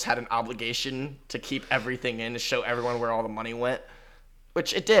he almost had an obligation to keep everything in to show everyone where all the money went.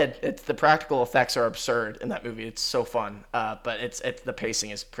 Which it did. The practical effects are absurd in that movie. It's so fun, but it's the pacing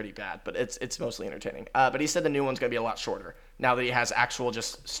is pretty bad. But it's mostly entertaining. But he said the new one's gonna be a lot shorter now that he has actual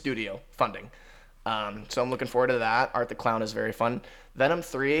just studio funding. So I'm looking forward to that. Art the Clown is very fun. Venom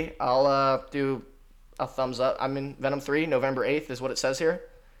 3, I'll do a thumbs up. I mean, Venom 3, November 8th is what it says here.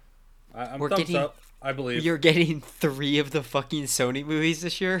 I'm thumbs up. I believe you're getting 3 of the fucking Sony movies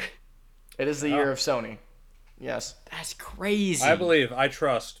this year. It is the year of Sony. Yes. That's crazy. I believe. I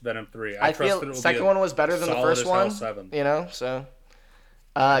trust Venom 3. I trust feel that it will second be one was better than the first one. 7. You know, so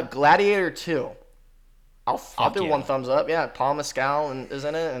Gladiator 2. I'll do 1 thumbs up. Yeah, Paul Mescal is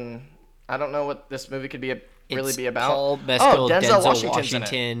in it, and I don't know what this movie could be. really It's be about? Paul Mescal, Denzel Denzel Washington's in it.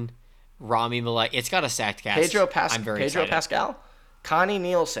 Washington, Rami Malek. It's got a stacked cast. I'm very Pedro excited. Pascal, Connie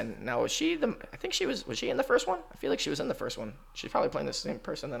Nielsen. Now was she the? I think she was. Was she in the first one? I feel like she was in the first one. She's probably playing the same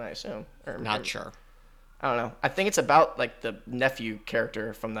person then I assume. Not sure. I don't know. I think it's about like the nephew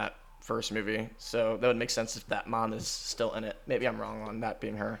character from that first movie, so that would make sense if that mom is still in it. Maybe I'm wrong on that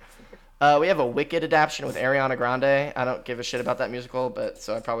being her. We have a Wicked adaptation with Ariana Grande. I don't give a shit about that musical, but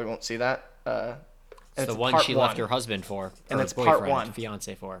so I probably won't see that. It's the one part she one. left her husband for, And or it's boyfriend, part one.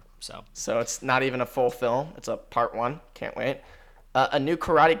 fiance for. So it's not even a full film. It's a part one. Can't wait. A new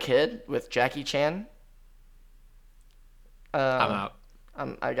Karate Kid with Jackie Chan. I'm out.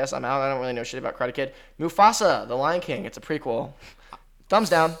 I guess I'm out. I don't really know shit about Karate Kid. Mufasa, The Lion King. It's a prequel. Thumbs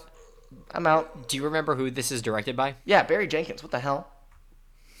down. I'm out. Do you remember who this is directed by? Yeah, Barry Jenkins. What the hell?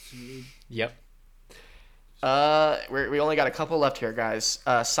 Yep. We only got a couple left here, guys.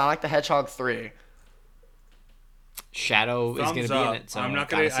 Sonic the Hedgehog 3. Shadow is going to Thumbs be up. in it. So I'm not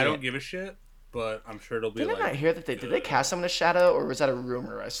gotta gonna. see I don't it. give a shit, but I'm sure it'll be Did I like. not hear that did they cast someone as Shadow, or was that a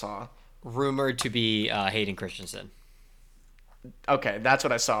rumor I saw? Rumored to be Hayden Christensen. Okay, that's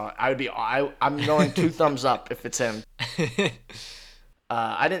what I saw. I'm going 2 thumbs up if it's him.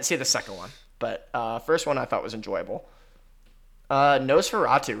 I didn't see the second one, but first one I thought was enjoyable.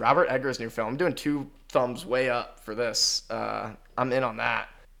 Nosferatu, Robert Eggers' new film. I'm doing 2 thumbs way up for this. I'm in on that.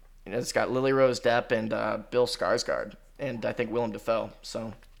 You know, it's got Lily Rose Depp and Bill Skarsgård, and I think Willem Dafoe.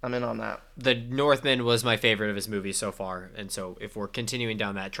 So I'm in on that. The Northman was my favorite of his movies so far, and so if we're continuing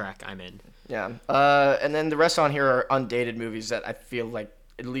down that track, I'm in. Yeah. And then the rest on here are undated movies that I feel like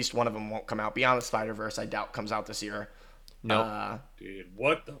at least one of them won't come out. Beyond the Spider-Verse, I doubt comes out this year. Nope. Dude,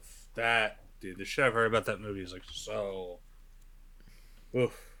 what the dude, the shit I've heard about that movie is like so.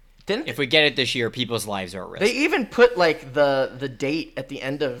 Oof. If we get it this year, people's lives are at risk. They even put like the date at the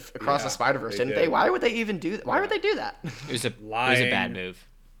end of Across the Yeah, Spider-Verse, they didn't did. they? Why would they even do that? Why would they do that? It was a Lying. bad move.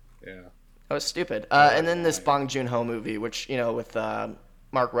 Yeah. That was stupid. And then this Bong Joon-ho movie, which, you know, with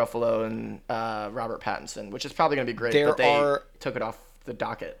Mark Ruffalo and Robert Pattinson, which is probably going to be great, but they took it off the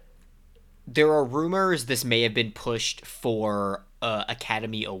docket. There are rumors this may have been pushed for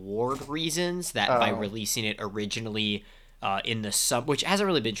Academy Award reasons, that by releasing it originally in the sub, which hasn't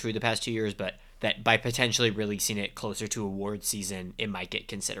really been true the past 2 years, but that by potentially releasing it closer to award season, it might get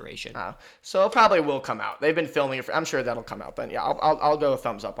consideration. So it probably will come out. They've been filming it. I'm sure that'll come out then. Yeah, I'll go a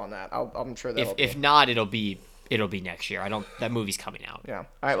thumbs up on that. I'm sure that'll. If not, it'll be next year. That movie's coming out. Yeah. All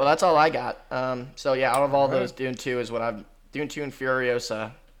right. Well, that's all I got. So yeah, out of all those, Dune 2 is what I've. Dune 2 and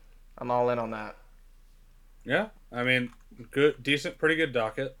Furiosa. I'm all in on that. Yeah. I mean, good, decent, pretty good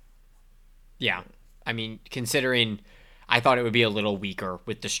docket. Yeah. I mean, considering I thought it would be a little weaker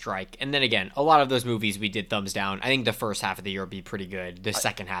with the strike. And then again, a lot of those movies we did thumbs down. I think the first half of the year will be pretty good. The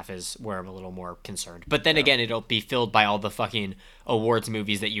second half is where I'm a little more concerned. But then again, it'll be filled by all the fucking awards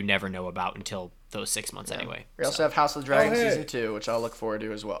movies that you never know about until those 6 months anyway. We also have House of the Dragon Season 2, which I'll look forward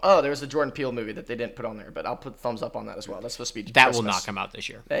to as well. Oh, there was a Jordan Peele movie that they didn't put on there, but I'll put thumbs up on that as well. That's supposed to be That Christmas. will not come out this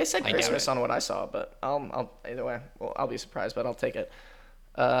year. They said I doubt Christmas it. on what I saw, but I'll either way. Well, I'll be surprised, but I'll take it.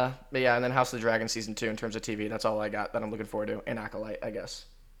 But yeah, and then House of the Dragon Season 2 in terms of TV. That's all I got that I'm looking forward to. And Acolyte, I guess.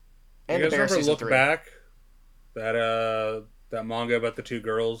 And You guys The Bear ever Season look 3. back that manga about the 2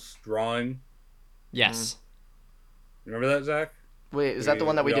 girls drawing? Yes. You remember that, Zach? Wait, is that the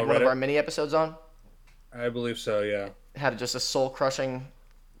one that we we did all one of read our it? mini episodes on? I believe so. Yeah. It had just a soul-crushing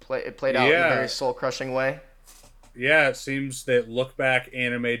it played out in a Yeah. very soul-crushing way. Yeah, it seems that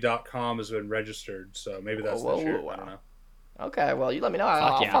lookbackanime.com has been registered, so maybe that's Whoa, this year. whoa, I don't know. Okay, well, you let me know.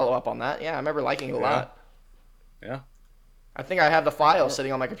 I'll yeah. follow up on that. Yeah, I remember liking it a lot. Yeah. I think I have the file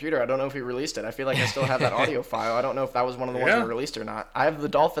sitting on my computer. I don't know if he released it. I feel like I still have that audio file. I don't know if that was one of the ones Yeah. that were released or not. I have the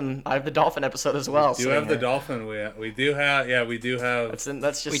dolphin episode as well. We do sitting have the here. dolphin. We do have. Yeah, we do have. That's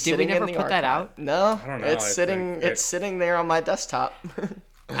just Wait, did sitting we never in the put that archive. out? No, I don't know, it's I sitting. think It's sitting there on my desktop.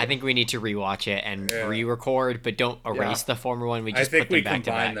 I think we need to rewatch it and Yeah. re-record, but don't erase the former one. We I just think put we them back to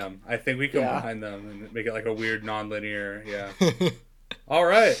combine back. them. I think we combine them and make it like a weird non-linear. Yeah. All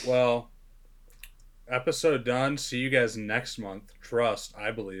right. Well, episode done. See you guys next month. Trust,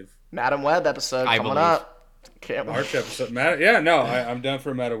 I believe. Madam Web episode I coming believe. up. Can't wait. March episode. Yeah, no, I'm done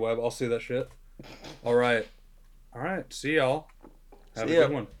for Meta Web. I'll see that shit. All right. See y'all. Have See a ya.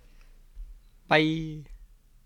 good one. Bye.